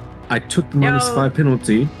 I took the minus No. 5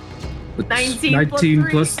 penalty. 19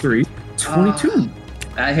 plus 3. 22.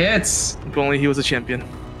 That hits. If only he was a champion.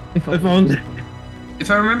 If If only. If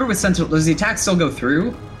I remember with Sentinel, does the attack still go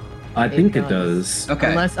through? I think it does. does.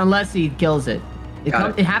 Okay. Unless he kills it.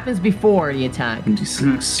 Got It happens before the attack.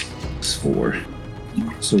 26 plus 4.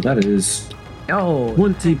 So that is No.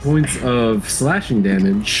 20 points of slashing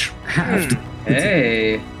damage. Halved.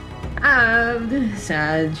 Hey.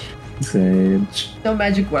 Sag. Sage. No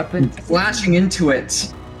magic weapon. Flashing into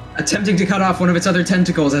it, attempting to cut off one of its other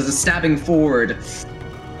tentacles as it's stabbing forward.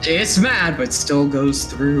 It's mad, but still goes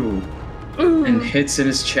through and hits in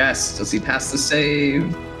his chest. Does he pass the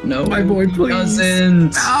save? No, My boy, he please.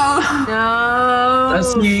 doesn't. No.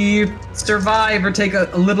 Does he survive or take a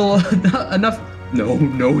little enough? No,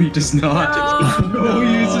 he does not. No,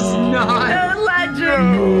 he does not. The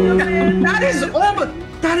legend. That is all, but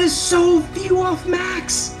that is so few off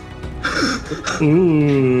max.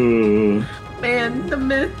 Ooh. Man, the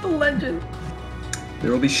myth, the legend.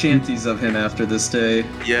 There will be shanties of him after this day.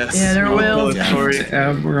 Yes. Yeah, there will. Love story.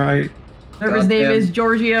 Damn right. Whatever his name Goddamn. is,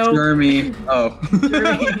 Giorgio. Jeremy. Oh.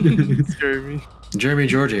 Jeremy. Jeremy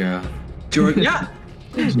Georgia. George. Yeah.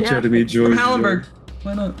 Jeremy George. From Hallenberg.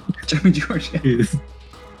 Why not? Jeremy George. Yeah.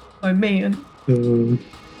 My man.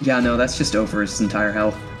 Yeah, no, that's just over his entire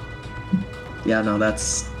health. Yeah, no,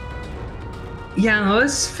 that's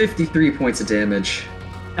 53 points of damage.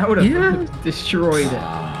 That would have destroyed it.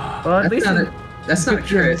 Well, at least That's not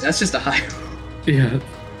crit. That's just a high. Yeah.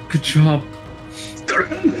 Good job.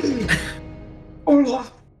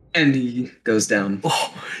 And he goes down.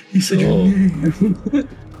 Oh, he said your name.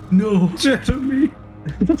 No. Jeremy.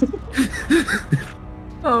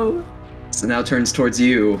 Oh. So now turns towards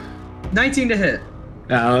you. 19 to hit.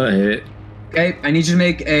 I'll hit. Okay, I need you to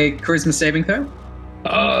make a charisma saving throw.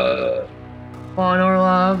 Come on,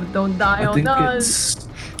 Orlov, don't die I on think us.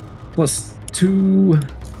 it's +2.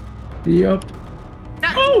 Yup.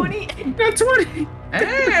 Not 20. Not 20.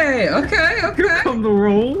 Hey, okay. Here come the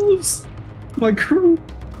rolls. My crew.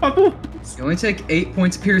 My boys. You only take 8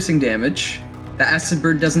 points of piercing damage. The acid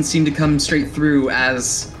bird doesn't seem to come straight through,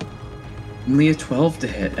 as only a 12 to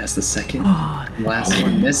hit as the second last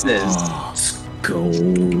one misses. Let's go.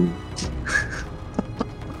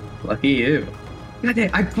 Lucky you. God damn,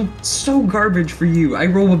 I feel so garbage for you. I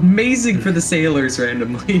roll amazing for the sailors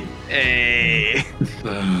randomly. Hey.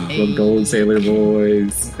 We're going, Sailor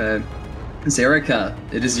Boys. Okay. Zerika,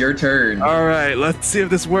 it is your turn. All right, let's see if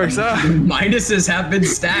this works. Minuses have been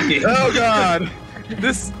stacking. Oh God.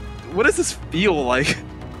 What does this feel like?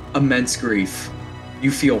 Immense grief. You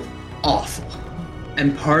feel awful.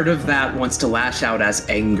 And part of that wants to lash out as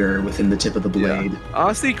anger within the tip of the blade.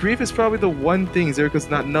 Honestly, grief is probably the one thing Zerika's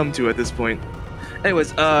not numb to at this point.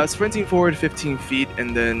 Anyways, sprinting forward 15 feet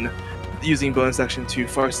and then using bonus action to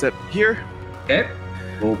far step here. Okay.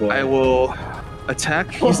 Oh boy. I will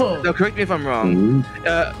attack. Now, correct me if I'm wrong.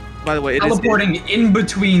 By the way, it is teleporting in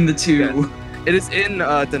between the two. Yes. It is in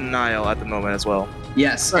denial at the moment as well.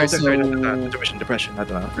 Yes. Sorry, also, depression, not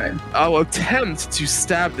denial. right. I will attempt to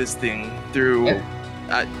stab this thing through,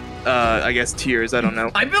 I guess, tears. I don't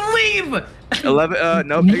know. I believe. 11.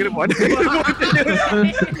 No, negative 1. First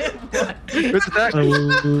attack.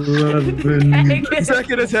 11.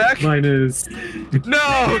 Second attack. Minus.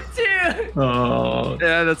 No. Oh.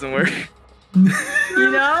 Yeah, that doesn't work.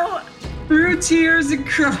 You know. Through tears and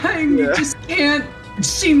crying, you just can't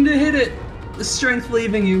seem to hit it. The strength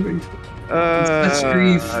leaving you. Such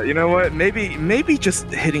grief. You know what? Maybe just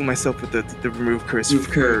hitting myself with the remove curse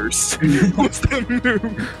first. What's the move?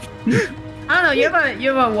 I don't know. You have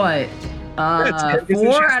a what? You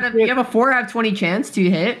have a 4 out of 20 chance to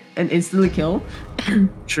hit and instantly kill.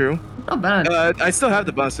 True. Not bad. I still have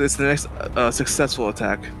the bonus. It's the next successful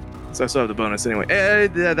attack, so I still have the bonus anyway.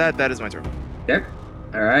 That is my turn. Okay.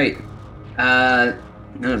 All right.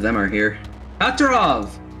 None of them are here. Katarov,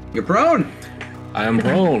 you're prone. I am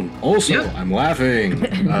prone. Also, Yep. I'm laughing.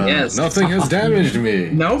 Yes. Nothing has damaged me.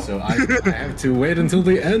 Nope. So I have to wait until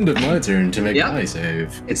the end of my turn to make Yep. my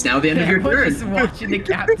save. It's now the end of your We're turn. just watching the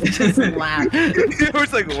captain just laugh. It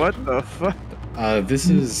was like, what the fuck? This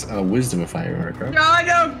is wisdom, if I remember correctly. I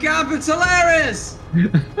know, Cap. It's hilarious.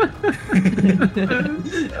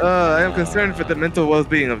 I am concerned for the mental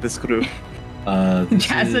well-being of this crew. This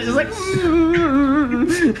Jazz is just like.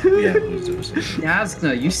 yeah, wisdom.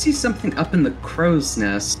 Yasna, you see something up in the crow's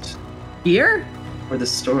nest. Here? Or the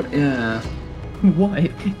store. Yeah.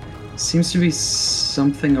 What? Seems to be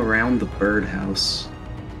something around the birdhouse.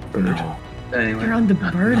 No. Anyway. You're on the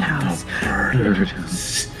birdhouse.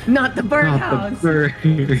 Not the birdhouse.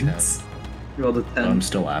 Birds. Rolled a 10. I'm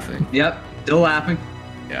still laughing. Yep. Still laughing.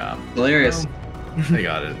 Yeah, Hilarious. I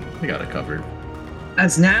got it. I got it covered.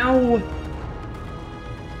 As now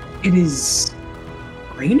it is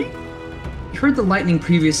raining? You heard the lightning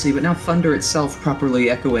previously, but now thunder itself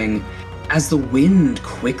properly echoing as the wind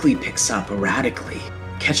quickly picks up erratically.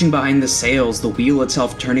 Catching behind the sails, the wheel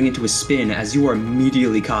itself turning into a spin as you are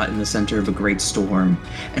immediately caught in the center of a great storm.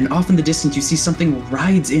 And off in the distance you see something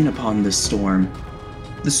rides in upon this storm.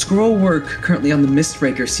 The scroll work currently on the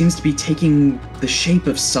Mistbreaker seems to be taking the shape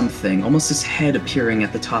of something, almost this head appearing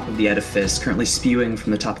at the top of the edifice, currently spewing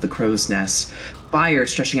from the top of the crow's nest. Fire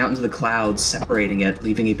stretching out into the clouds, separating it,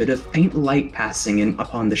 leaving a bit of faint light passing in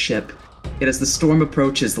upon the ship. Yet as the storm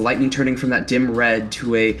approaches, the lightning turning from that dim red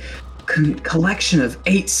to a collection of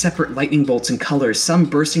 8 separate lightning bolts in colors, some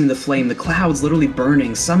bursting into flame, the clouds literally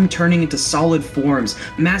burning, some turning into solid forms,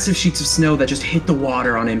 massive sheets of snow that just hit the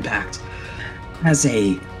water on impact. As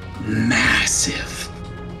a massive,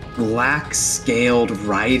 black-scaled,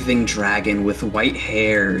 writhing dragon with white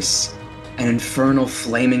hairs and infernal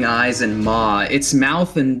flaming eyes and maw, its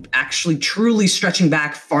mouth and actually truly stretching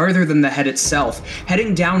back farther than the head itself,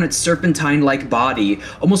 heading down its serpentine-like body,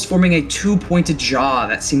 almost forming a 2-pointed jaw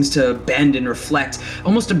that seems to bend and reflect,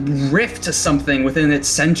 almost a rift to something within its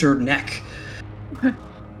center neck,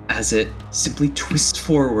 as it simply twists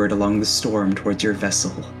forward along the storm towards your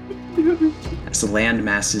vessel. As the land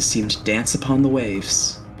masses seem to dance upon the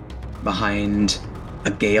waves, behind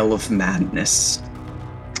a gale of madness,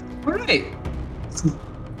 All right.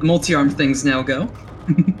 The multi-armed things now go.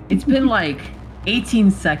 It's been like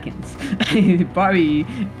 18 seconds. probably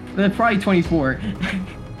 24.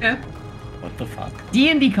 Yeah. What the fuck?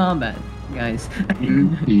 D&D combat, guys.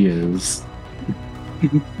 He is.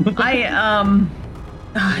 I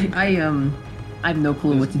have no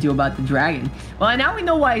clue what to do about the dragon. Well, now we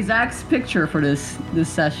know why Zach's picture for this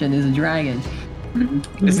session is a dragon.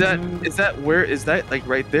 Is that where is that like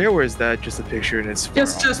right there, or is that just a picture and it's far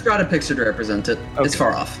off? Just brought a picture to represent it. Okay. It's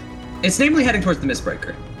far off. It's namely heading towards the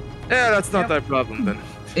Mistbreaker. Yeah, that's not that problem then.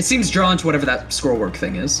 It seems drawn to whatever that scroll work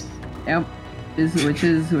thing is. Yep. Which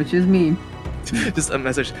is me. Just a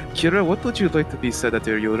message. Kira, what would you like to be said at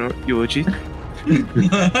your eulogy?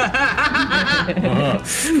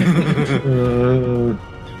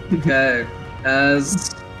 Okay.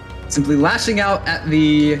 As simply lashing out at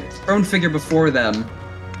the prone figure before them,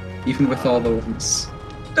 even with all the wounds.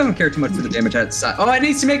 Doesn't care too much for the damage outside. Oh, it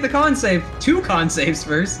needs to make the con save. 2 con saves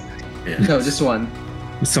first. Yeah. No, just 1.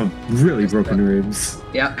 Some really broken ribs.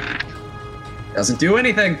 Yep. Doesn't do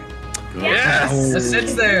anything. Yes! It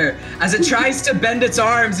sits there as it tries to bend its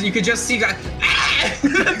arms, and you could just see in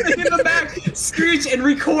the back screech and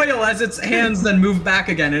recoil as its hands then move back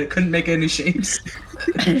again, and it couldn't make any shapes.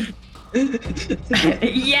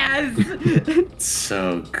 Yes!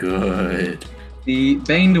 So good. The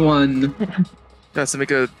Baned one Has to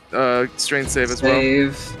make a strength save as well.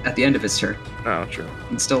 save at the end of his turn, Oh, true.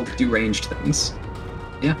 and still do ranged things.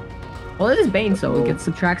 Well, it is Bane, so it gets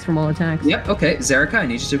subtracts from all attacks. Yep, okay. Zerika, I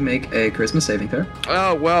need you to make a charisma saving throw.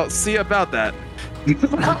 Oh well, see about that. Oh,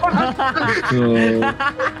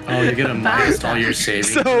 you get a minus all your saving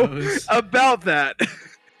So throws? about that.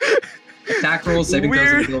 Attack rolls, saving throws,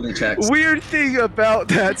 Weird- and ability checks. Weird thing about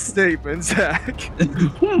that statement, Zach.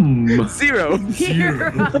 0.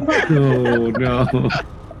 Oh no.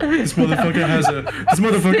 This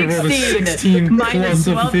motherfucker rolled a 16 minus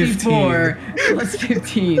plus a 12d4 15. plus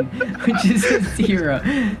 15, which is a 0.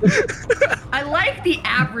 I like the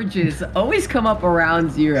averages always come up around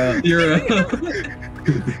 0.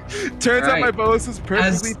 Turns out Alright. my bonuses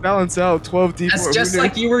perfectly As- balance out 12d4. As Who just knew?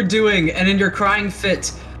 like you were doing, and in your crying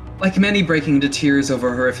fit, like many breaking into tears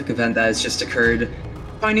over a horrific event that has just occurred,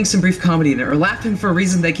 finding some brief comedy in it, or laughing for a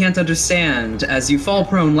reason they can't understand, as you fall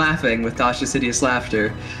prone laughing with Dasha's hideous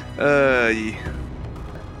laughter. Yeah.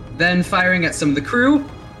 Then firing at some of the crew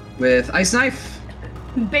with Ice Knife.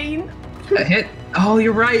 Bane. A hit. Oh,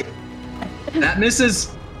 you're right. That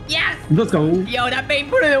misses. Yes! Let's go. Yo, that Bane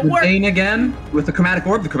put it in work! Bane again with the Chromatic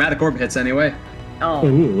Orb. The Chromatic Orb hits anyway. Oh.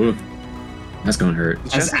 Ooh. That's gonna hurt.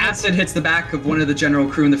 As acid hits the back of one of the general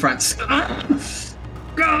crew in the front. Still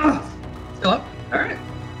up. Alright.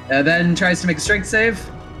 Then tries to make a strength save.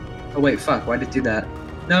 Oh wait, fuck, why did it do that?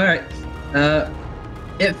 No, alright.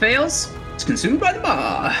 It fails. It's consumed by the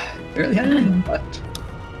maw. Barely had it, but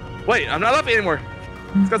Wait, I'm not laughing anymore.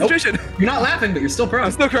 It's concentration. you're not laughing, but you're still prone.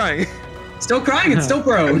 I'm still crying. Still crying and still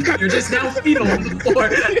prone. You're just now fetal on the floor.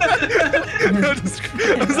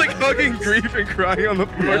 I was like hugging grief and crying on the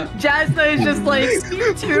floor. Yeah. Jasna is just like,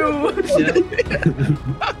 me too!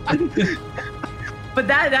 But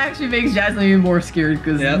that actually makes Jasna even more scared,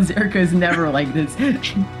 because Yep. Zerika is never like this.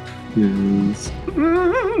 Yes.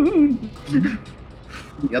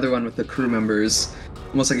 The other one with the crew members,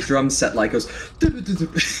 almost like a drum set, like goes.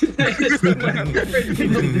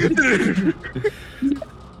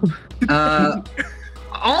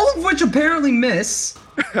 All of which apparently miss.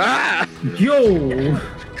 Ah! Yo.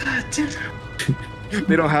 God damn.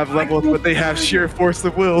 They don't have levels, but they have sheer force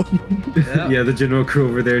of will. Yeah, the general crew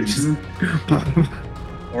over there just.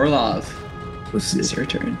 Orlov, Let's it's see. your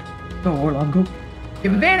turn. Go, Orlov, go. You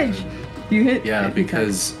have advantage! You hit. Yeah, every time.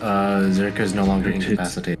 because Zerka is no longer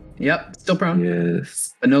incapacitated. Yep, still prone,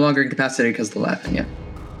 Yes. but no longer incapacitated because of the laughing. Yeah.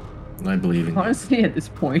 I believe in you. Honestly, at this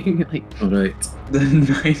point, like, All right. The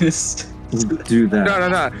minus. We'll do that.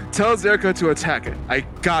 No. Tell Zerka to attack it. I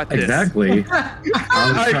got this. Exactly. I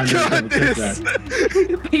I was trying to got double check this.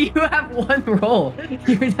 that. you have one roll.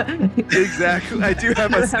 You're not... Exactly. I do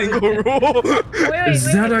have a single rule. Wait.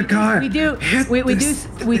 Zerika, We do. hit We this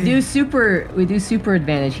do super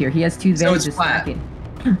advantage here. He has 2 So it's advantages. flat. stacking.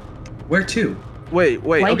 Where to? Wait.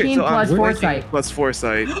 Flanking Okay, so plus I'm foresight. plus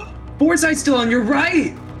foresight. Foresight's still on your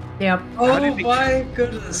right. Yep. Oh my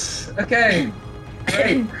goodness. Okay.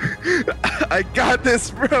 Great. I got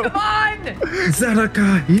this, bro. Come on!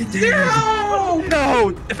 Zerika, you did. Zero!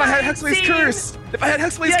 No! If I had Hexblade's 19. curse! If I had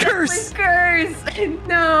Hexblade's curse! Curse!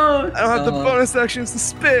 No! I don't have the Oh. bonus actions to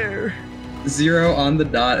spare. 0 on the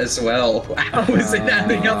dot as well. How is it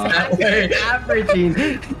happening up that way? Averaging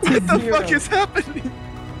to What the 0. fuck is happening?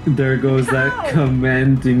 There goes How? that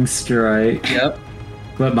commanding strike. Yep.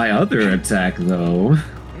 But my other attack, though.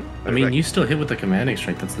 I mean, you still hit with the commanding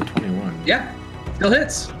strike. That's the 21. Yeah, still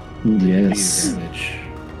hits. Yes. Damage.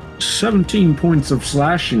 17 points of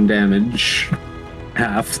slashing damage.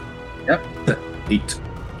 Half. Yep. 8.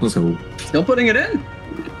 Let's go. Still putting it in.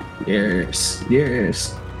 Yes.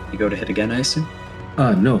 Yes. You go to hit again, I assume.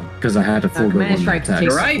 No, because I had a forego command one strike attack. takes-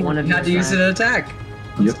 You're right. one of You had to each use it side. in attack.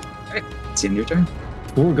 Yep. Alright, it's in your turn.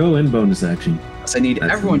 Forego and bonus action. So I need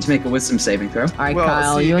That's everyone nice. to make a wisdom saving throw. All right,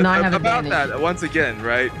 Kyle, see, you and I have about advantage. that once again,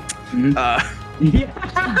 right? Mhm.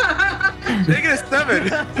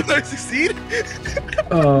 -7. Did I succeed?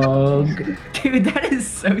 Oh, Dude, that is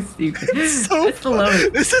so stupid. So That's the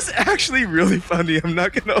lowest. This is actually really funny. I'm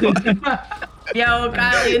not gonna lie. Yo,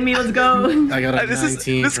 Kyle, you and me, let's go. I got a This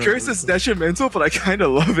 19. this from- curse is detrimental, but I kind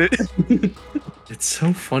of love it. It's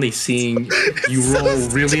so funny seeing you roll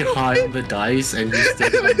really high on the dice and you still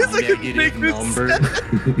get It's a like it negative makes number.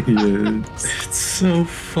 yes. It's so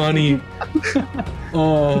funny.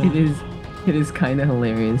 Oh. It is kind of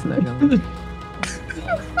hilarious. Not gonna lie.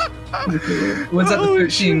 What's that, the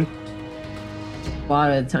 13? A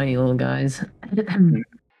lot of tiny little guys.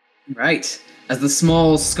 Right. As the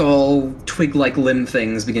small skull, twig-like limb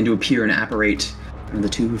things begin to appear and apparate from the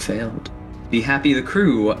two who failed. Be happy, the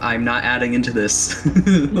crew. I'm not adding into this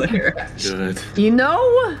layer. Good. You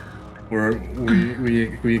know?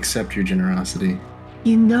 We accept your generosity.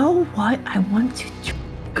 You know what? I want to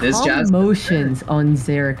It is calm Jasmine. emotions on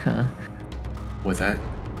Zerika. With that,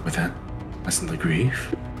 lessen the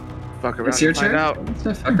grief. Fuck around It's your and find turn. out.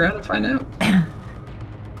 So fuck around and find out.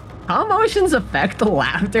 How emotions affect the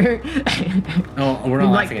laughter? Oh, we're not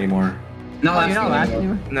Like- laughing anymore. Not Oh, laughing you're not laughing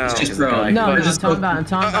anymore. anymore? No. It's just No, throwing. No, But I'm just talking about I'm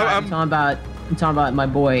talking about my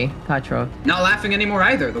boy Katro. not laughing anymore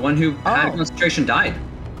either. The one who had Oh. concentration died.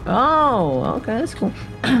 Oh, okay, that's cool.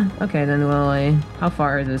 Okay, then how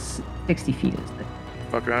far is this? 60 feet is it?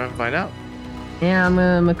 Fuck around and find out. Yeah, I'm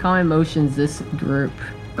gonna calm emotions this group.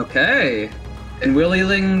 Okay. And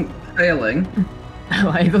Willie-ling failing.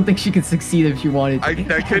 I don't think she could succeed if she wanted to.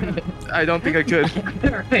 I couldn't. I don't think I could.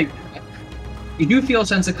 Alright. You do feel a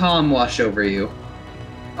sense of calm wash over you.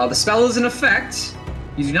 The spell is in effect.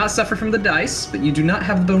 You do not suffer from the dice, but you do not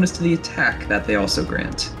have the bonus to the attack that they also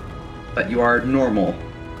grant. But you are normal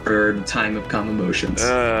for the time of calm emotions.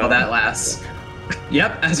 While that lasts.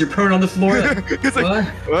 Yep, as you're prone on the floor. Like, It's like,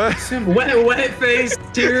 what? what? Wet face,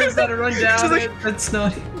 tears that run down. She's like- That's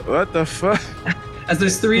snotty. What the fuck? As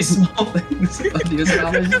there's three small things above you as I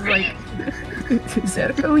well. was just like,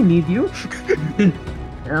 Zerika, we need you.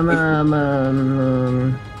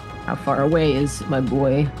 How far away is my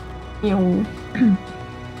boy?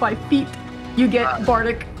 5 feet. You get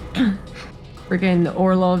Bardic. Freaking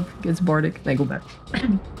Orlov gets Bardic. Then I go back.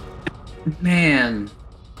 Man,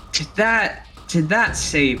 did that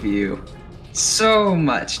save you so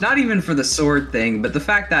much? Not even for the sword thing, but the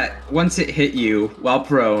fact that once it hit you while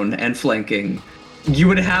prone and flanking, you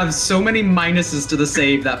would have so many minuses to the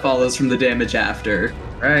save that follows from the damage after.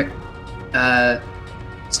 Right.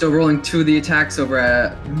 Still rolling 2 of the attacks over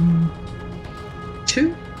at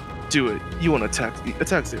 2. Do it. You want to attack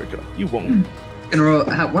Zerika. You won't. Gonna roll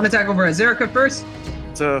 1 attack over at Zerika first.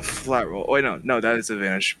 It's a flat roll. Oh, wait, no, that is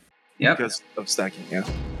advantage. Yep. Because of stacking, yeah.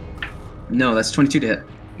 No, that's 22 to hit.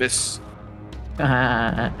 Miss. You're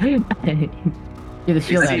the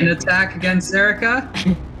shield. An attack against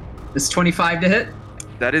Zerika. It's 25 to hit.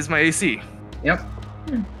 That is my AC. Yep.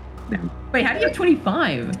 Wait, how do you have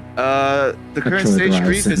 25? The current Control stage drive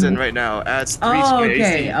grief is in signal. right now. Adds 3 to Oh, my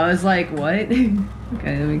okay. AC. I was like, what?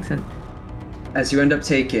 Okay, that makes sense. As you end up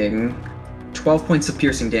taking 12 points of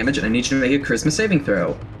piercing damage, and I need you to make a charisma saving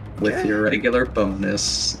throw with Okay. your regular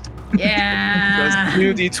bonus. Yeah. That's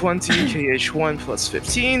 2d20 KH1 plus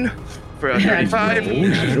 15 for a 35.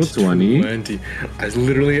 Natural 20. 20. As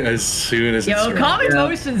literally as soon as Yo, it's calm Yeah.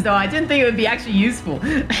 emotions though. I didn't think it would be actually useful.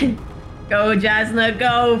 Go, Jasna,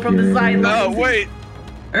 go from the Yeah. sidelines. Oh, wait.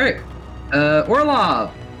 Alright.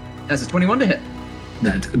 Orlov. That's a 21 to hit.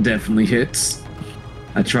 That definitely hits.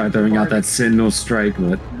 I tried throwing out that Sentinel strike,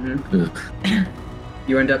 but ugh.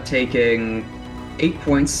 You end up taking 8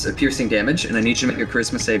 points of piercing damage, and I need you to make a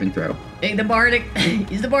charisma saving throw. Take the Bardic.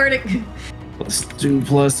 Use the Bardic. +2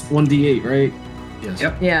 plus 1d8, right? Yes.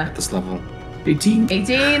 Yep. Yeah. At this level. 18.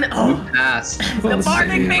 18. You Oh, pass. the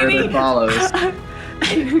Bardic, Further baby. follows.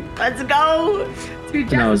 Let's go.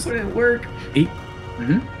 Dude, No, Jasna it's- put in work. 8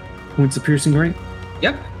 points of piercing, right?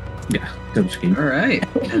 Yep. Yeah, double scheme. Alright.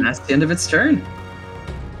 And that's the end of its turn.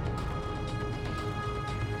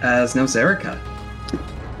 As no Zerika.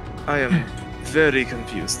 I am very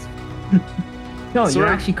confused. No, So you're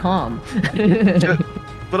I- actually calm.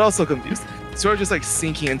 But also confused. sort of just like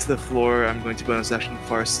sinking into the floor, I'm going to bonus action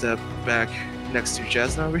far step back next to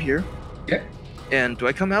Jasna over here. Okay. And do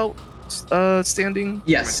I come out standing?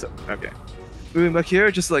 Yes. Okay. Moving back here,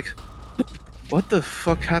 just like, what the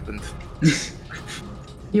fuck happened?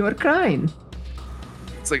 You were crying.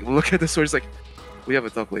 It's like, look at the sword. It's like, we have a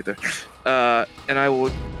talk later. And I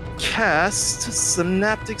will cast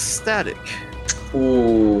Synaptic Static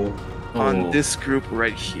Ooh. on this group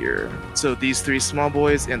right here. So these 3 small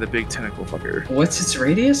boys and the big tentacle fucker. What's its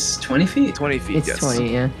radius? 20 feet? 20 feet, It's yes.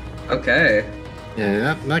 20, yeah. Okay.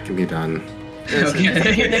 Yeah, that can be done.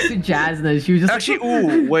 Okay. Next to Jasna, she was just Actually,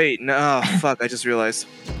 ooh, wait, no, fuck, I just realized.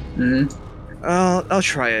 hmm I'll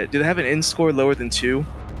try it. Do they have an in score lower than 2?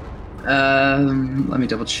 Let me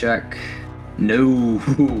double check. No,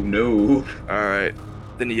 no. Alright.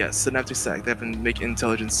 Then yes, Synaptic Static. They have to make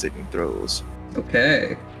intelligence saving throws.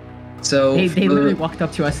 Okay. So They for literally walked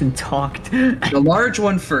up to us and talked. the large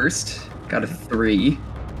one first got a 3.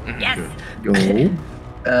 Yes! Go.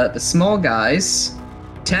 The small guys,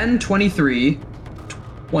 10, 23,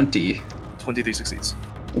 20. 23 succeeds.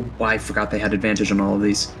 Oh, I forgot they had advantage on all of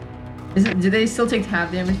these. Do they still take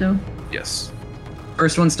half damage though? Yes.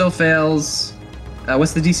 First one still fails.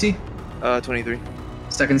 What's the DC? 23.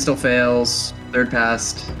 Second still fails. Third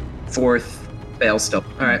passed. Fourth fails still.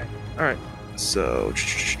 All right. Alright. So,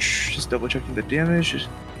 just double checking the damage.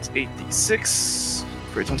 It's 8d6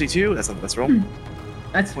 for 22. That's not the best roll.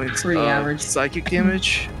 That's Points pretty of average. Psychic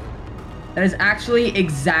damage. That is actually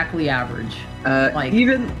exactly average. Like-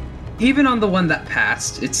 Even on the one that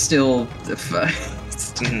passed, it's still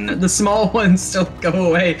the small ones still go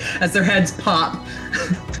away as their heads pop.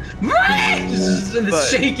 Just But-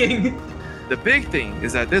 shaking. The big thing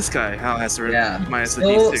is that this guy now has to Yeah. minus the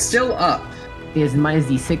Still, d6. still up. He has minus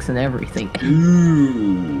D6 and everything.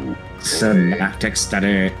 Ooh. Synaptic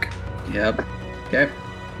static. Yep. Okay.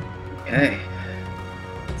 Okay.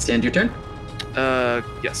 Stand your turn.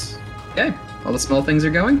 Yes. Okay. All the small things are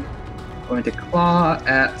going. Going to claw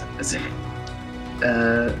at.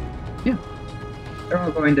 Yeah. They're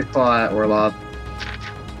all going to claw at Orlov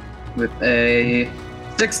with a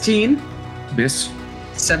 16, Miss.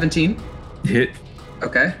 17. Hit.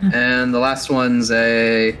 Okay. And the last one's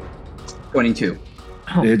a 22.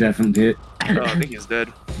 It definitely hit. Oh, I think he's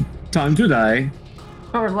dead. Time to die.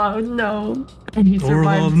 Orlov, no. And he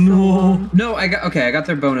survived Orlov, so no. long. No, I got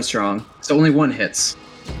their bonus wrong. So only one hits.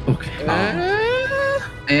 Okay.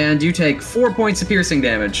 And you take 4 points of piercing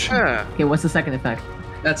damage. Okay, what's the second effect?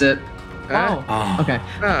 That's it. Oh, okay.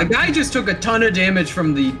 The guy just took a ton of damage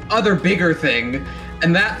from the other bigger thing,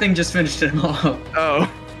 and that thing just finished him off. Oh,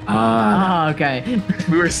 Ah, okay.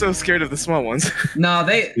 we were so scared of the small ones. No,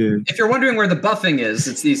 they. Yeah. If you're wondering where the buffing is,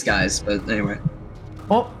 it's these guys. But anyway,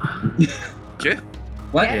 Oh, Okay.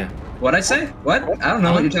 what? Yeah. What'd I say? What? I don't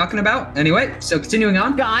know what you're talking about. Anyway, so continuing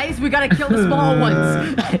on. guys, we gotta kill the small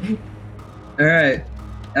ones. All right.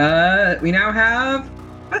 We now have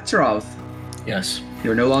Petrov. Yes.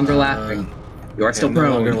 You're no longer laughing. You are still I'm no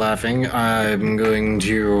prone. longer laughing. I'm going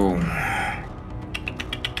to.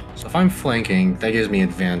 So if I'm flanking, that gives me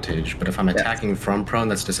advantage. But if I'm attacking from prone,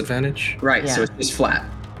 that's disadvantage. Right. So Yeah. it's just flat.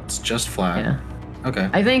 It's just flat. Yeah. Okay.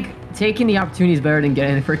 I think taking the opportunity is better than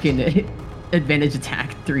getting a freaking advantage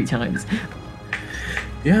attack 3 times.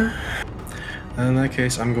 Yeah. In that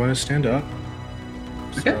case, I'm going to stand up.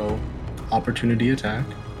 Okay. So, opportunity attack.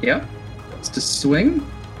 Yep. It's to swing.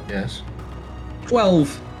 Yes.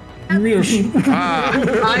 12. Ah,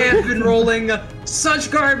 I have been rolling such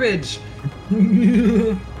garbage.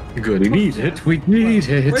 Good. We need it. We need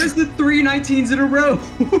it. Where's the 3 19s in a row?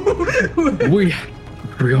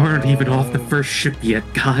 We aren't even off the first ship yet,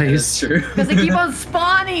 That's guys. true. Because they keep on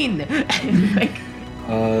spawning. Like,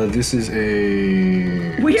 This is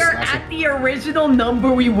a. we are at the original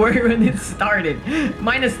number we were when it started.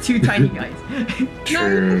 Minus 2 tiny guys.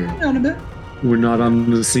 True. Not a bit. We're not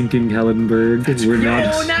on the sinking Hellenberg. We're No,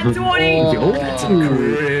 not. not 20. Yo,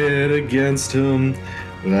 Crit against him.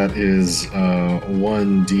 That is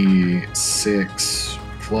 1d6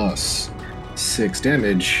 plus 6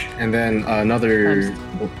 damage, and then another.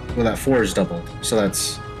 Well, that 4 is doubled, so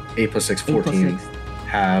that's 8 plus 6, 8 plus 14. 6.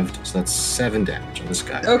 Halved, so that's 7 damage on this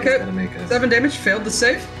guy. Okay. He's gotta make a, 7 damage. Failed the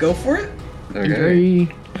save. Go for it. Okay.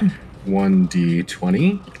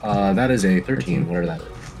 1d20. That is a 13. Whatever that is.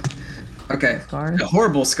 Okay. Scar. A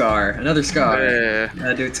horrible scar. Another scar.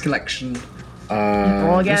 yeah. Do its collection.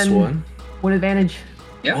 Roll This again. one. What advantage?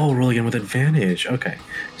 Yep. Oh, roll again with advantage. Okay.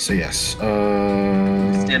 So yes.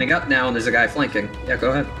 Standing up now, and there's a guy flanking. Yeah,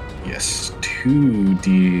 go ahead. Yes.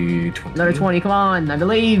 2d20. Another 20. Come on. I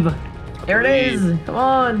believe. There it is. Come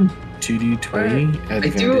on. 2d20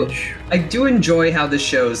 advantage. I do enjoy how this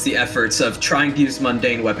shows the efforts of trying to use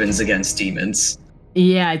mundane weapons against demons.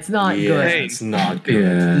 Yeah, it's not good. It's not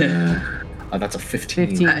good. Yeah. That's a 15.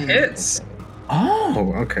 15. That hits.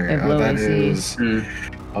 Oh, okay. At low That AC. is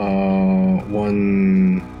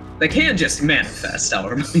 1. They can just manifest, I'll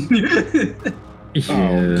remind you.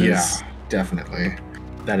 Oh, yeah, Yes. definitely.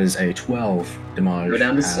 That is a 12 damage. Go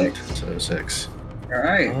down to halved, 6. So 6.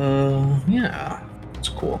 Alright. Yeah. That's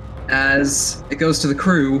cool. As it goes to the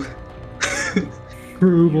crew,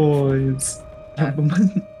 Crew boys.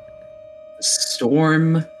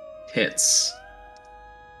 storm hits.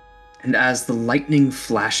 And as the lightning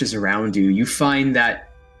flashes around you, you find that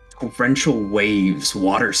torrential waves,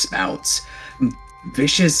 water spouts,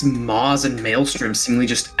 vicious maws and maelstroms seemingly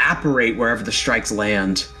just apparate wherever the strikes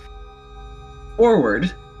land.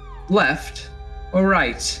 Forward, left, or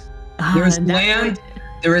right. There is land.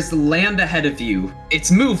 There is land ahead of you. It's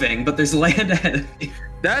moving, but there's land ahead of you.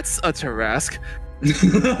 That's a Tarask.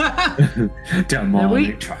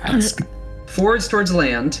 Demonic Trask. Forward's towards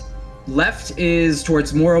land. Left is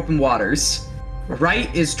towards more open waters.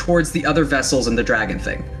 Right is towards the other vessels and the dragon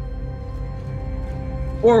thing.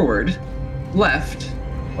 Forward, left,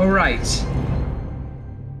 or right.